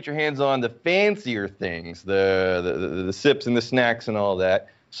of hard to get your hands on the fancier things, the sips and the snacks and all that.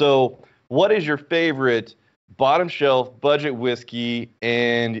 So what is your favorite bottom shelf budget whiskey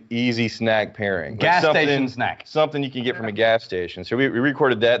and easy snack pairing? Gas station snack. Something you can get from a gas station. So we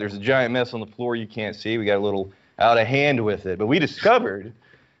recorded that. There's a giant mess on the floor you can't see. We got a little out of hand with it. But we discovered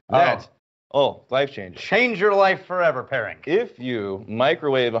that, life changing. Change your life forever pairing. If you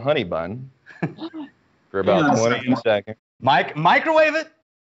microwave a honey bun for about 20 seconds. Microwave it,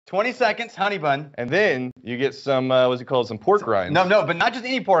 20 seconds, honey bun. And then you get some, some pork rinds. No, but not just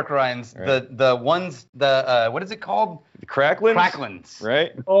any pork rinds. Right. The ones, what is it called? The cracklins? Cracklins.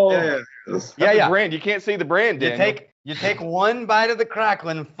 Right? Oh. Yeah. Brand. You can't see the brand, Daniel. You take one bite of the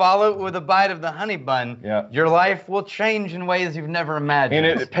cracklin, follow it with a bite of the honey bun. Yeah. Your life will change in ways you've never imagined.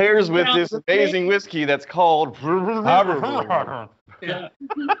 And it pairs with this amazing whiskey that's called... Yeah.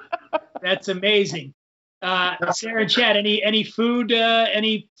 That's amazing. Sarah and Chad, any food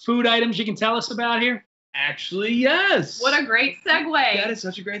items you can tell us about here? Actually, yes. What a great segue. That is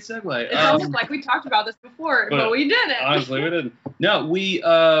such a great segue. It's almost like we talked about this before, but we didn't. Honestly, we didn't. No, we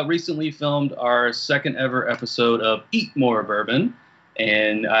recently filmed our second ever episode of Eat More Bourbon,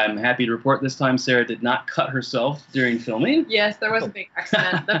 and I'm happy to report this time Sarah did not cut herself during filming. Yes, there was a big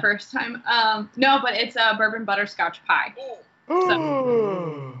accident the first time. No, but it's a bourbon butterscotch pie.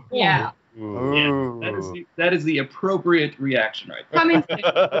 So, yeah. Yeah, that is the appropriate reaction right there. Coming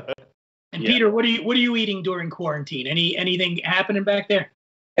And Peter, what are you eating during quarantine? Anything happening back there?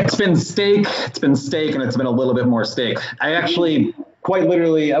 It's been steak, and it's been a little bit more steak. I actually, quite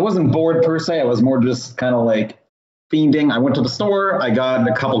literally, I wasn't bored per se. I was more just kind of like fiending. I went to the store. I got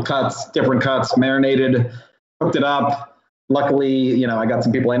a couple cuts, different cuts, marinated, cooked it up. Luckily, I got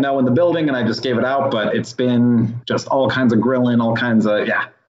some people I know in the building, and I just gave it out. But it's been just all kinds of grilling, all kinds of,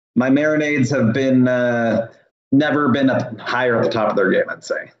 My marinades have been never been higher at the top of their game, I'd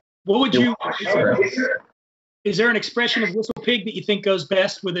say. What would you? Is there an expression of WhistlePig that you think goes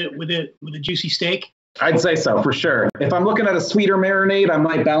best with a juicy steak? I'd say so, for sure. If I'm looking at a sweeter marinade, I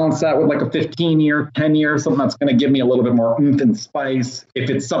might balance that with like a 15-year, 10-year, something that's going to give me a little bit more oomph and spice. If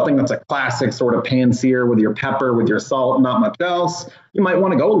it's something that's a classic sort of pan-sear with your pepper, with your salt, not much else, you might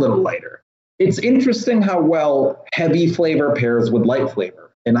want to go a little lighter. It's interesting how well heavy flavor pairs with light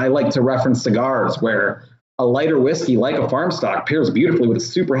flavor. And I like to reference cigars where a lighter whiskey like a farm stock pairs beautifully with a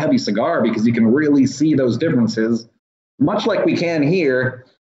super heavy cigar because you can really see those differences, much like we can here.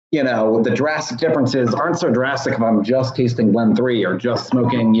 The drastic differences aren't so drastic if I'm just tasting Blend 3 or just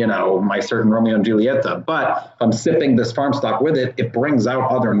smoking, my certain Romeo and Julieta. But if I'm sipping this farm stock with it, it brings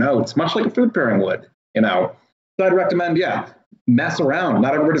out other notes, much like a food pairing would, So I'd recommend, mess around.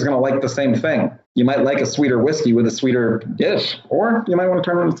 Not everybody's going to like the same thing. You might like a sweeter whiskey with a sweeter dish, or you might want to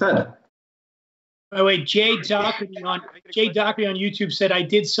turn it on its head. By the way, Jay Dockery on YouTube said, I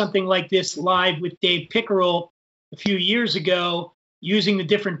did something like this live with Dave Pickerel a few years ago, using the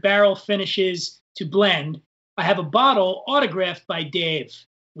different barrel finishes to blend. I have a bottle autographed by Dave.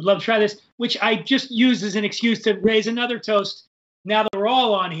 Would love to try this, which I just used as an excuse to raise another toast. Now that we're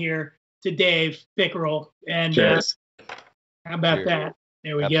all on here, to Dave Pickerel. And cheers. How about Cheers. that?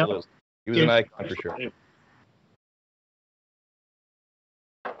 There we Absolutely. go. He was an icon for sure.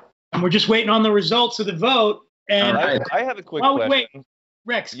 And we're just waiting on the results of the vote. And I have a quick question. Wait,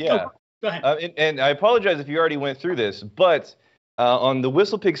 Rex. Yeah. Go ahead. And I apologize if you already went through this, but on the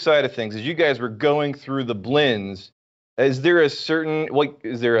WhistlePig side of things, as you guys were going through the blends, is there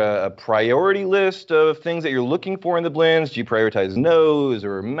a priority list of things that you're looking for in the blends? Do you prioritize nose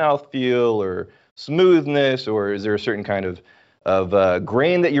or mouthfeel or smoothness, or is there a certain kind of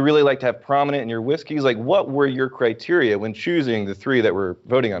grain that you really like to have prominent in your whiskeys? Like, what were your criteria when choosing the three that we're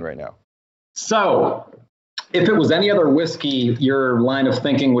voting on right now? So, if it was any other whiskey, your line of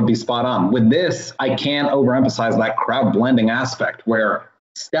thinking would be spot on. With this, I can't overemphasize that crowd blending aspect where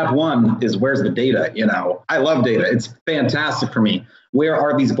step one is where's the data? I love data. It's fantastic for me. Where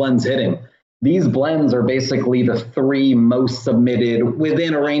are these blends hitting? These blends are basically the three most submitted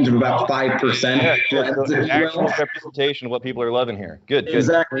within a range of about 5%. Actual representation of what people are loving here. Good.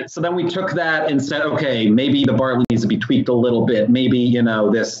 Exactly. So then we took that and said, okay, maybe the barley needs to be tweaked a little bit. Maybe,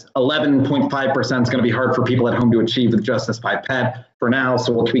 this 11.5% is going to be hard for people at home to achieve with just this pipette for now.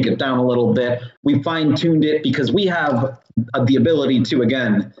 So we'll tweak it down a little bit. We fine-tuned it because we have the ability to,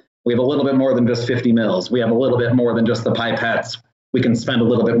 again, we have a little bit more than just 50 mils. We have a little bit more than just the pipettes. We can spend a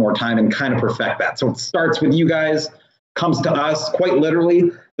little bit more time and kind of perfect that. So it starts with you guys, comes to us, quite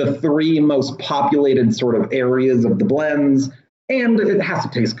literally, the three most populated sort of areas of the blends. And it has to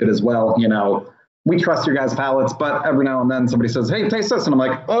taste good as well. We trust your guys' palates, but every now and then somebody says, hey, taste this. And I'm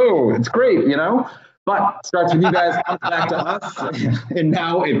like, oh, it's great, But it starts with you guys, comes back to us. And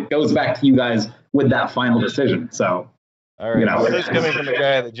now it goes back to you guys with that final decision. So, all right. This is coming from a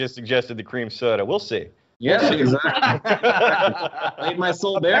guy that just suggested the cream soda. We'll see. Yeah, exactly. Laid my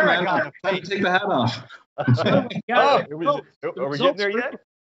soul bare, man. Time to take the hat off. Are we getting there yet?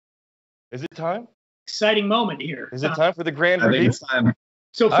 Is it time? Exciting moment here. Is it time for the grand I think review? it's time.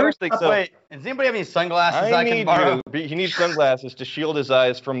 So first, think so. Wait, does anybody have any sunglasses I can borrow? He needs sunglasses to shield his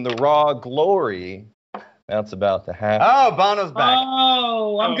eyes from the raw glory that's about to happen. Oh, Bono's back.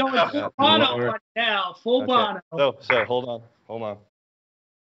 Oh, I'm going full Bono right now. Full Bono. So hold on.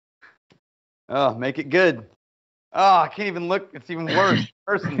 Oh, make it good. Oh, I can't even look. It's even worse.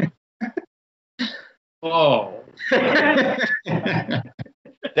 Person. Oh.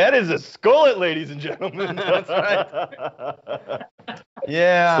 That is a skullet, ladies and gentlemen. That's right.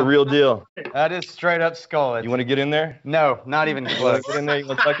 Yeah. It's the real deal. That is straight up skullet. You want to get in there? No, not even You want close. to get in there? You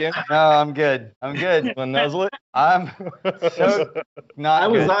want to tuck in? No, I'm good. You want to nuzzle it? I'm so not I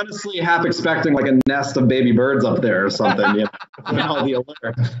was good. honestly half expecting like a nest of baby birds up there or something. All the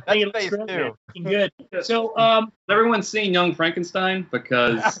allure. Hey, it looks Face great. too. Looking good. So, Has everyone seen Young Frankenstein?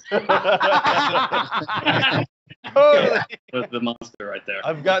 Because the monster right there.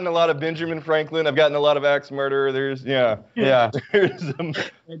 I've gotten a lot of Benjamin Franklin. I've gotten a lot of Axe Murderer. There's There's a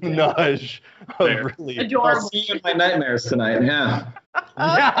menage of really. I'll Adorable. see you in my nightmares tonight. Yeah.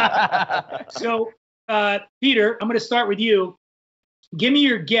 So Peter, I'm going to start with you. Give me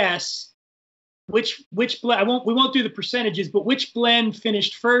your guess which blend? We won't do the percentages, but which blend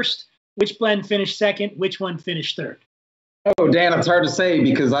finished first? Which blend finished second? Which one finished third? Oh, Dan, it's hard to say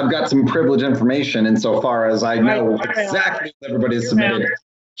because I've got some privileged information insofar as I know exactly what everybody has submitted.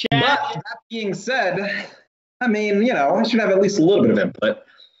 But that being said, I mean, I should have at least a little bit of input.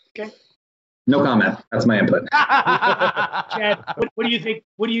 Okay. No comment. That's my input. Chad, what do you think?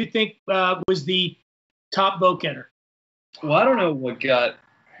 What do you think was the top vote getter? Well, I don't know what got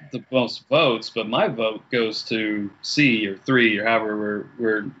the most votes, but my vote goes to C or 3 or however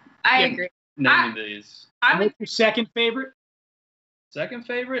we're I agree. naming these. What's your second favorite? Second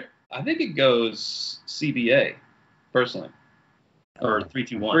favorite? I think it goes CBA, personally. Or 3,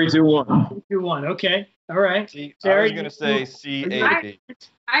 2, 1. 3, 2, 1. 3, 2, 1. Okay. All right. See, I Sarah, was going to say CAB.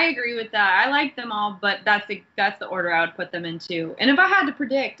 I agree with that. I like them all, but that's the order I would put them into. And if I had to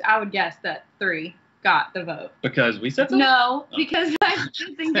predict, I would guess that 3 got the vote. Because we said so? No, because I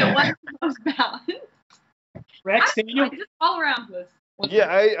just think it was the most balanced. Rex, Daniel? Just all around was.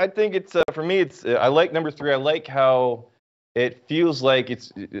 Yeah, I think it's for me. It's I like number 3. I like how it feels like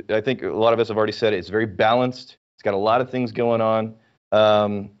it's. I think a lot of us have already said it. It's very balanced. It's got a lot of things going on.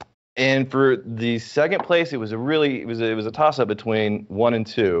 And for the second place, it was a toss up between 1 and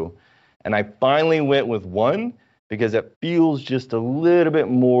 2, and I finally went with 1 because it feels just a little bit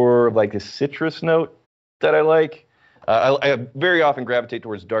more like a citrus note that I like. I very often gravitate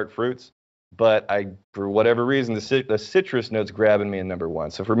towards dark fruits. But for whatever reason, the citrus note's grabbing me in number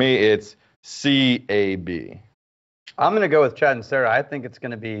 1. So for me, it's CAB. I'm going to go with Chad and Sarah. I think it's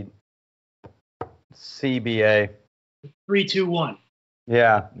going to be CBA. 3, 2, 1.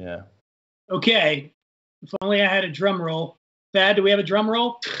 Yeah. Yeah. Okay. If only I had a drum roll. Thad, do we have a drum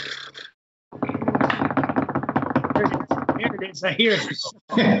roll? There it is. I hear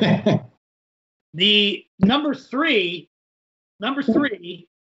it. The number three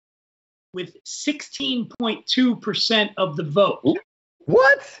with 16.2% of the vote.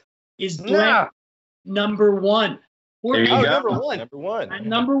 What? Is blend number 1. There you go. Number one. I'm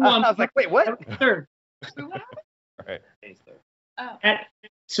number 1. I was like, wait, what? Third. All right. Oh.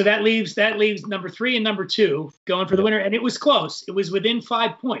 So that leaves number 3 and number 2 going for the winner, and it was close. It was within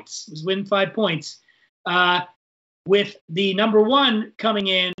 5 points. It was within 5 points. With the number 1 coming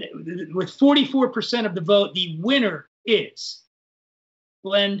in with 44% of the vote, the winner is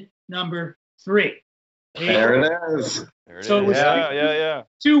blend number 3. There it is. So it was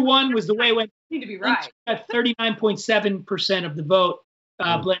 2-1 was the way it went. Need to be right. Got 39.7% of the vote.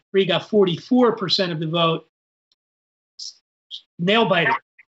 Blend 3 got 44% of the vote. Nail biter.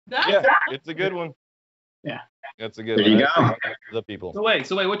 Yeah, it's a good one. Yeah. That's a good There one. you go. The people. So wait,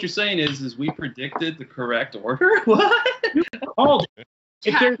 what you're saying is we predicted the correct order? What? Called it.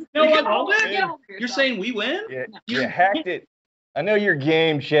 If there's no You one, called it? Get over You're yourself. saying we win? Yeah, you hacked it. I know your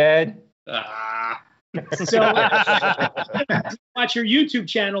game, Chad. so watch your YouTube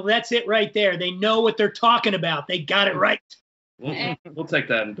channel. That's it right there. They know what they're talking about. They got it right. We'll take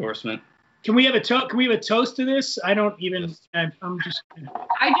that endorsement. Can we have a toast to this? I don't even. I'm just.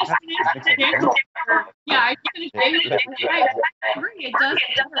 I just finished David. Yeah, I finished David. I agree. It does.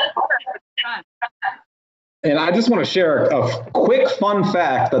 Fun. And I just want to share a quick fun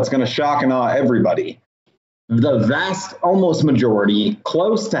fact that's going to shock and awe everybody. The vast, almost majority,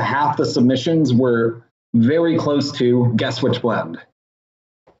 close to half the submissions were very close to guess which blend.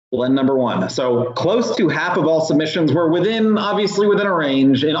 Blend number 1. So close to half of all submissions were obviously within a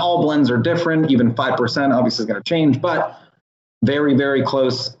range, and all blends are different. Even 5% obviously is going to change, but very, very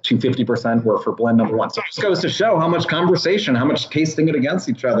close to 50% were for blend number 1. So it just goes to show how much conversation, how much tasting it against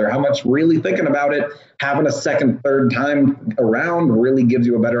each other, how much really thinking about it, having a second, third time around really gives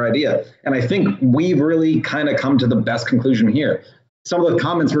you a better idea. And I think we've really kind of come to the best conclusion here. Some of the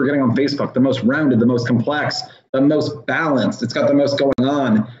comments we're getting on Facebook, the most rounded, the most complex, the most balanced, it's got the most going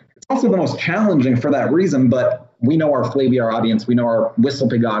on. It's also the most challenging for that reason, but we know our Flaviar audience, we know our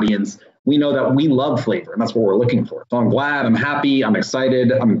WhistlePig audience, we know that we love flavor, and that's what we're looking for. So I'm glad, I'm happy, I'm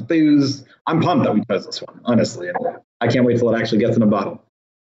excited, I'm enthused. I'm pumped that we chose this one, honestly. And I can't wait till it actually gets in a bottle.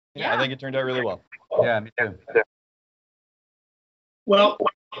 Yeah, I think it turned out really well. Yeah, me too. Well,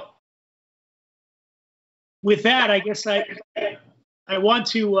 with that, I guess I want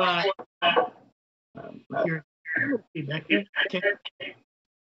to hear feedback here. Okay.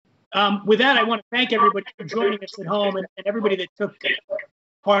 With that, I want to thank everybody for joining us at home and everybody that took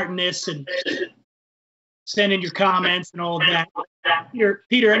part in this and send in your comments and all of that.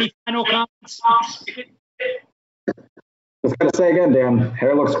 Peter, any final comments? I was going to say again, Dan,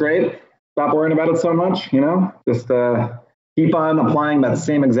 hair looks great. Stop worrying about it so much, Just keep on applying that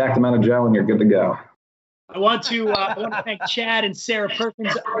same exact amount of gel and you're good to go. I want to thank Chad and Sarah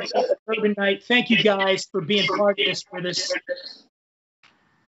Perkins of Urban Night. Thank you guys for being part of this with us.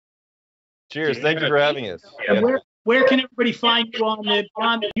 Cheers. Thank you for having us. And where can everybody find you on the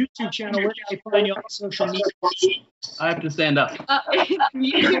YouTube channel? Where can they find you on social media? I have to stand up.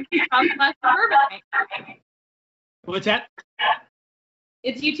 YouTube.com/Urban. What's that?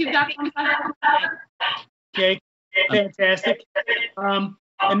 It's YouTube.com/Urban. Okay, fantastic.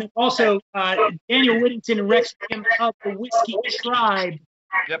 And then also Daniel Whittington and Rex Graham of the Whiskey Tribe.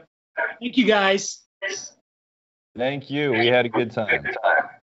 Yep. Thank you guys. Thank you. We had a good time.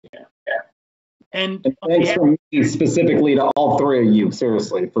 And thanks from me specifically to all three of you,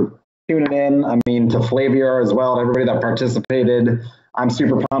 seriously, for tuning in. I mean, to Flaviar as well, to everybody that participated. I'm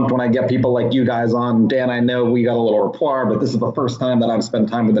super pumped when I get people like you guys on. Dan, I know we got a little rapport, but this is the first time that I've spent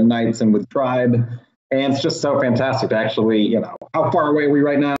time with the Knights and with Tribe. And it's just so fantastic to actually, how far away are we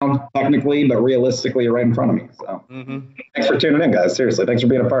right now, technically, but realistically, you're right in front of me. So Thanks for tuning in, guys. Seriously, thanks for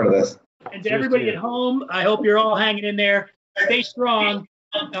being a part of this. And to everybody at home, I hope you're all hanging in there. Stay strong,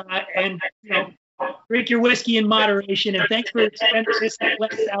 and drink your whiskey in moderation. And thanks for spending this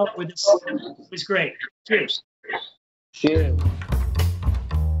out with us. It was great. Cheers. Cheers.